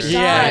sharks. Oh my God.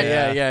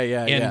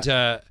 Yeah.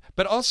 And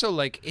but also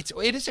like it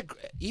is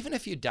even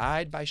if you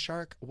died by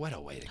shark, what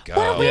a way to go!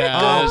 What a way to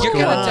go. You're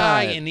gonna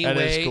die That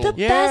anyway. is cool. The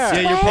best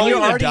Yeah, you're way. probably You're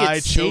gonna already die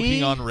at sea.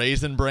 choking on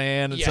Raisin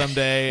Bran Yeah.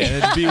 someday,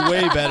 and it'd be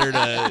way better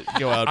to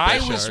go out by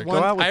shark. with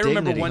I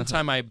remember dignity. one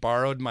time I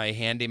borrowed my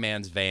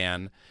handyman's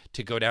van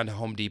to go down to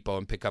Home Depot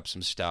and pick up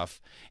some stuff,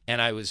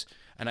 and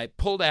I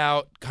pulled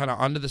out kind of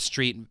onto the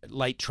street,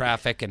 light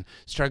traffic, and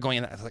started going.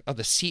 And I was like, oh,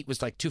 the seat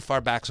was like too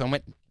far back, so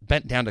I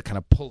bent down to kind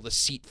of pull the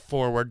seat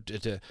forward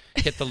to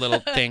hit the little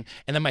thing,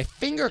 and then my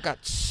finger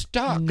got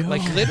stuck.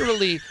 Like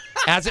literally,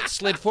 as it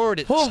slid forward,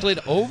 it slid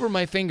over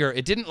my finger.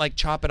 It didn't like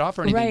chop it off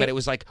or anything, Right. but it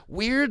was like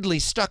weirdly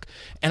stuck.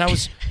 And I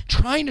was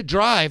trying to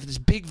drive this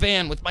big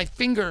van with my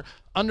finger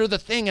under the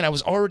thing, and I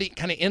was already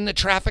kind of in the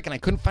traffic, and I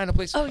couldn't find a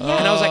place. Oh, yeah.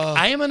 And I was like,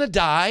 I am gonna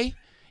die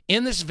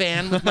in this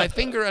van with my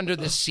finger under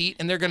the seat,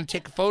 and they're going to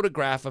take a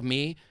photograph of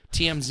me.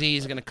 TMZ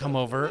is going to come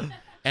over,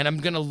 and I'm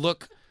going to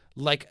look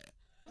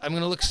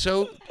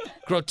so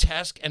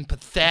grotesque and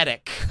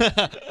pathetic.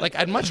 Like,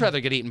 I'd much rather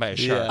get eaten by a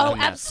shark. Oh, than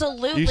that.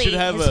 absolutely. You should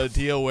have a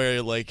deal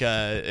where, like,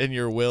 in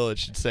your will, it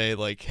should say,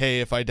 like,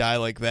 hey, if I die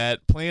like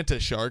that, plant a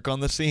shark on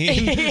the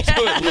scene. So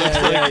it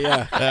looks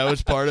like that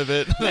was part of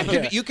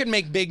it. You can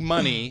make big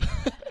money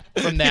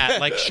from that,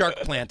 like shark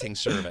planting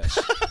service.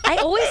 I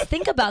always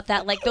think about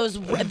that, like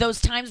those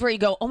times where you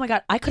go, oh my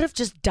God, I could have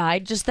just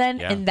died just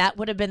then, and that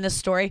would have been the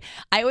story.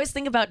 I always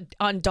think about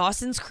on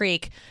Dawson's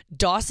Creek,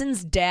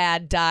 Dawson's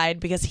dad died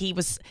because he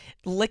was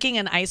licking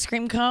an ice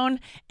cream cone,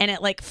 and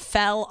it like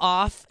fell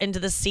off into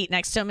the seat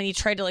next to him, and he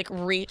tried to like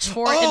reach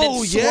for it, and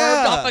it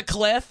swerved off a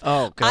cliff.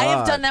 Oh, God. I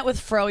have done that with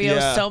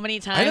Froyo so many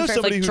times. I know where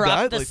somebody it's who like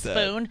died dropped the like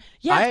spoon. that.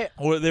 Yeah.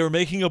 Or they were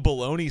making a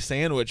bologna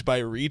sandwich by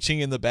reaching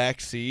in the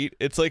back seat.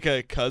 It's like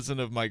a cousin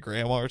of my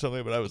grandma or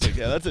something, but I was like,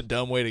 yeah, that's a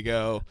dumb way to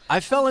go. I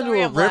fell into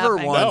Sorry, a I'm river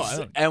laughing. once,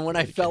 No, and when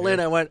I fell in,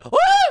 I went,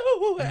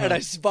 woo! And I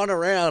spun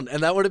around,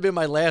 and that would have been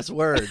my last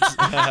words.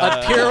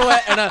 A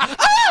pirouette and a,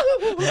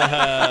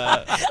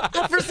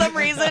 For some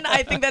reason,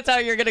 I think that's how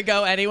you're going to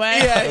go anyway.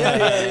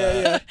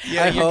 yeah.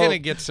 Yeah, I you're hope. gonna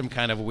get some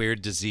kind of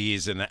weird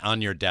disease, and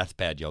on your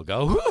deathbed, you'll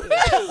go.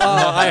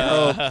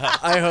 Oh,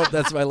 I hope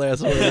that's my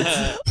last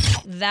words.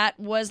 that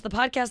was the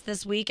podcast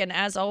this week. And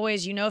as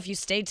always, if you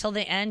stay till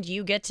the end,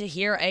 you get to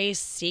hear a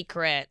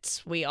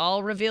secret. We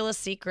all reveal a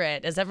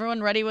secret. Is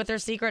everyone ready with their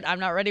secret? I'm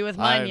not ready with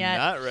mine yet.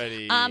 I'm not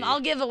ready.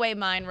 I'll give away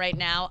mine right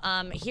now.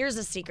 Here's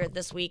a secret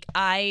this week.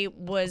 I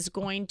was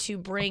going to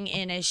bring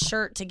in a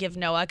shirt to give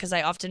Noah because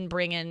I often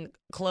bring in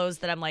clothes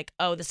that I'm like,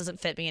 oh, this doesn't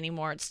fit me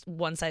anymore. It's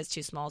one size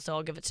too small, so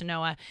I'll give it to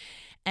Noah.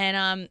 And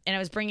I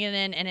was bringing it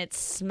in, and it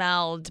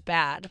smelled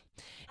bad.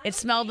 It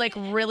smelled like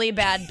really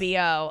bad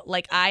BO.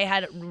 Like I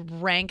had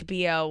rank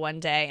BO one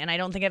day, and I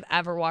don't think I've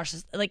ever washed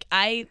this. Like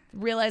I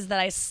realized that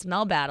I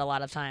smell bad a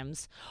lot of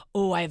times.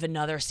 Oh, I have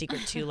another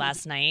secret too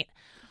last night.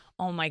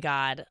 Oh my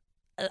God.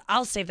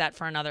 I'll save that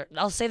for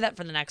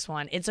the next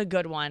one. It's a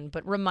good one,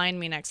 but remind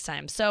me next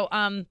time. So,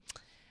 I'm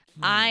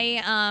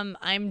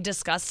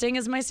disgusting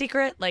is my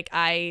secret. Like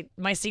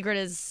my secret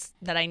is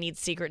that I need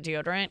secret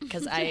deodorant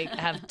because I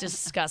have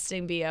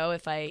disgusting BO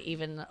if I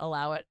even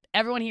allow it.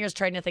 Everyone here is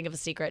trying to think of a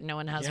secret. No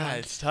one has one. Yeah,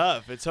 it's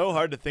tough. It's so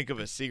hard to think of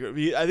a secret.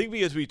 I think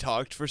because we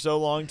talked for so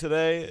long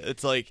today,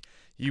 it's like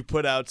you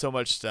put out so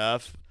much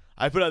stuff.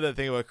 I put out that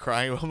thing about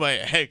crying about my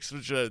ex,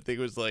 which I think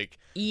was like...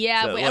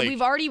 Yeah,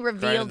 we've already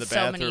revealed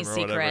so many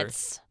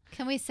secrets.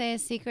 Can we say a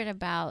secret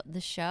about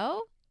the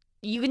show?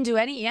 You can do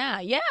any,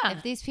 yeah.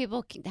 If these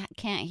people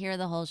can't hear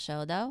the whole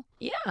show, though?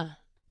 Yeah.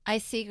 I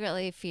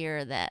secretly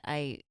fear that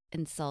I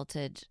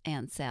insulted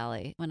Aunt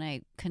Sally when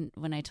I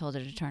told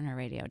her to turn her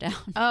radio down.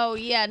 Oh,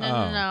 yeah,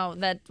 no.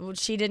 That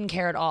she didn't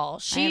care at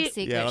all. I have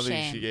secret I don't shame.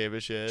 think she gave a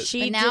shit.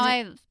 But now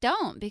I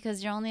don't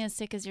because you're only as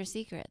sick as your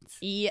secrets.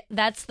 Yeah,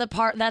 that's the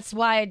part. That's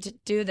why I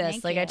do this.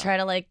 Thank like you. I try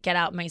to get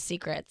out my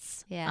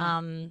secrets.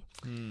 Yeah.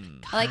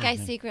 I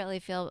secretly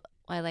feel...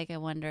 I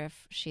wonder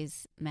if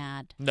she's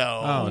mad.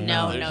 No. Oh,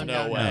 no. There's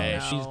no way.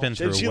 No. She's been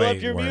through she way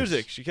loved your worse.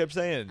 music. She kept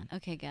saying.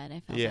 Okay, good.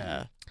 I felt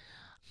Yeah.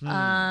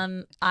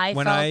 better.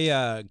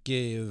 I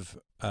gave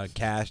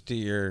cash to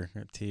your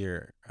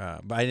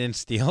but I didn't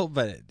steal,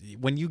 but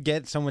when you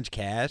get so much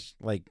cash,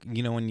 like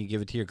when you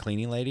give it to your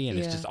cleaning lady and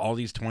it's just all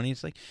these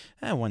 20s, like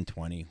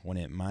 120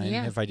 wouldn't mind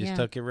if I just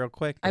took it real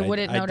quick. I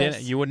wouldn't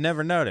notice. You would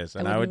never notice,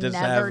 and I would just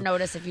never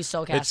notice if you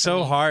stole cash. It's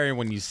so hard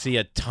when you see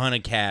a ton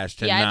of cash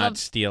to not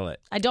steal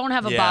it. I don't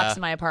have a box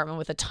in my apartment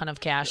with a ton of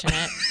cash in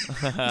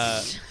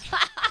it.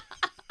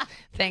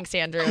 Thanks,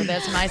 Andrew.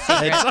 That's my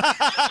secret.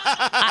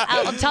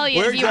 I'll tell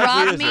you, if you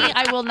rob me,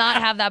 I will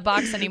not have that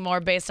box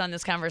anymore based on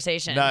this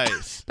conversation.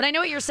 Nice. But I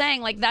know what you're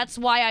saying. That's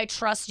why I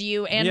trust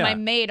you and my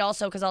maid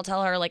also, because I'll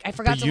tell her, I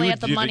forgot to lay out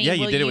the money. Yeah,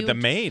 you did it with the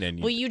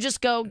maid. Will you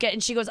just go get...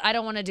 And she goes, I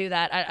don't want to do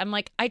that. I'm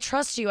like, I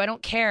trust you. I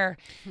don't care.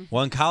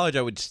 Well, in college,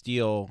 I would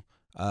steal...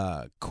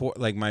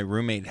 my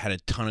roommate had a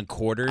ton of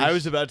quarters. I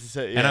was about to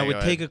say, and I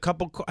would take a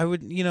couple.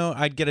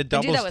 I'd get a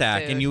double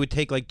stack, and you would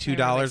take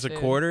 $2 of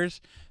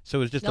quarters. So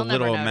it was just You'll a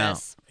little never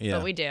amount. Notice,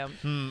 but we do.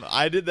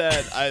 I did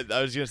that.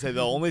 I was gonna say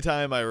the only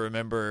time I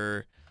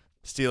remember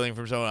stealing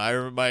from someone, I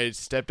remember my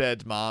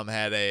stepdad's mom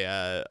had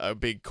a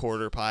big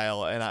quarter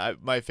pile,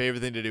 and my favorite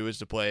thing to do was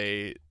to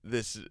play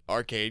this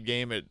arcade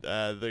game at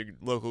the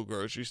local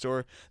grocery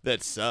store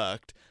that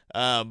sucked.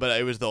 But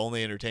it was the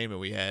only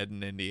entertainment we had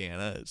in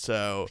Indiana,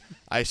 so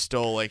I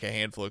stole a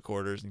handful of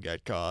quarters and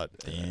got caught.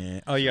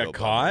 Damn. Oh, you got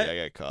caught? Yeah,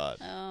 I got caught.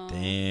 Oh.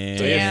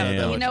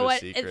 Damn. You know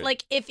what?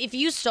 If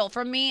you stole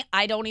from me,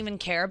 I don't even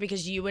care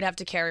because you would have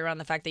to carry around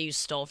the fact that you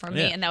stole from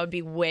me, and that would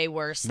be way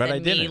worse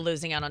than me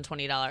losing out on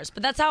 $20.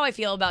 But that's how I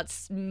feel about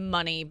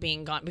money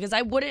being gone because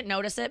I wouldn't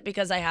notice it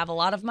because I have a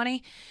lot of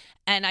money.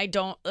 And I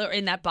don't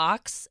in that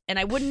box, and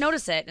I wouldn't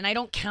notice it, and I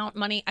don't count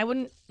money. I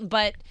wouldn't,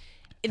 but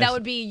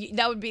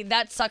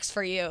that sucks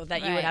for you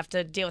that you would have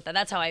to deal with that.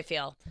 That's how I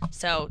feel.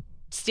 So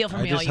steal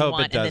from me all you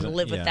want, and then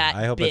live with that.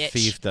 I hope bitch. a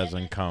thief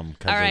doesn't come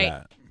because of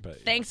that.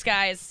 But, thanks,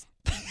 guys.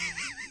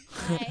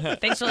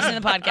 Thanks for listening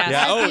to the podcast.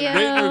 Yeah.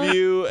 Rate and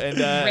review, and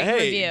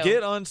review.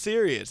 Get on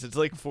Sirius.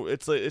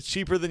 It's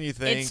cheaper than you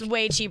think. It's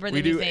way cheaper than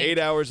you think. We do 8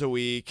 hours a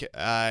week,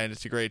 and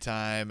it's a great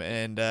time.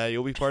 And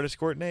you'll be part of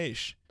Squirt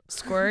Nation.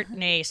 Squirt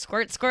Nation.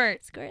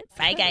 Squirt.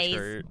 Bye,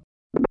 guys.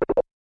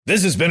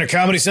 This has been a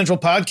Comedy Central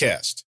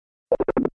podcast.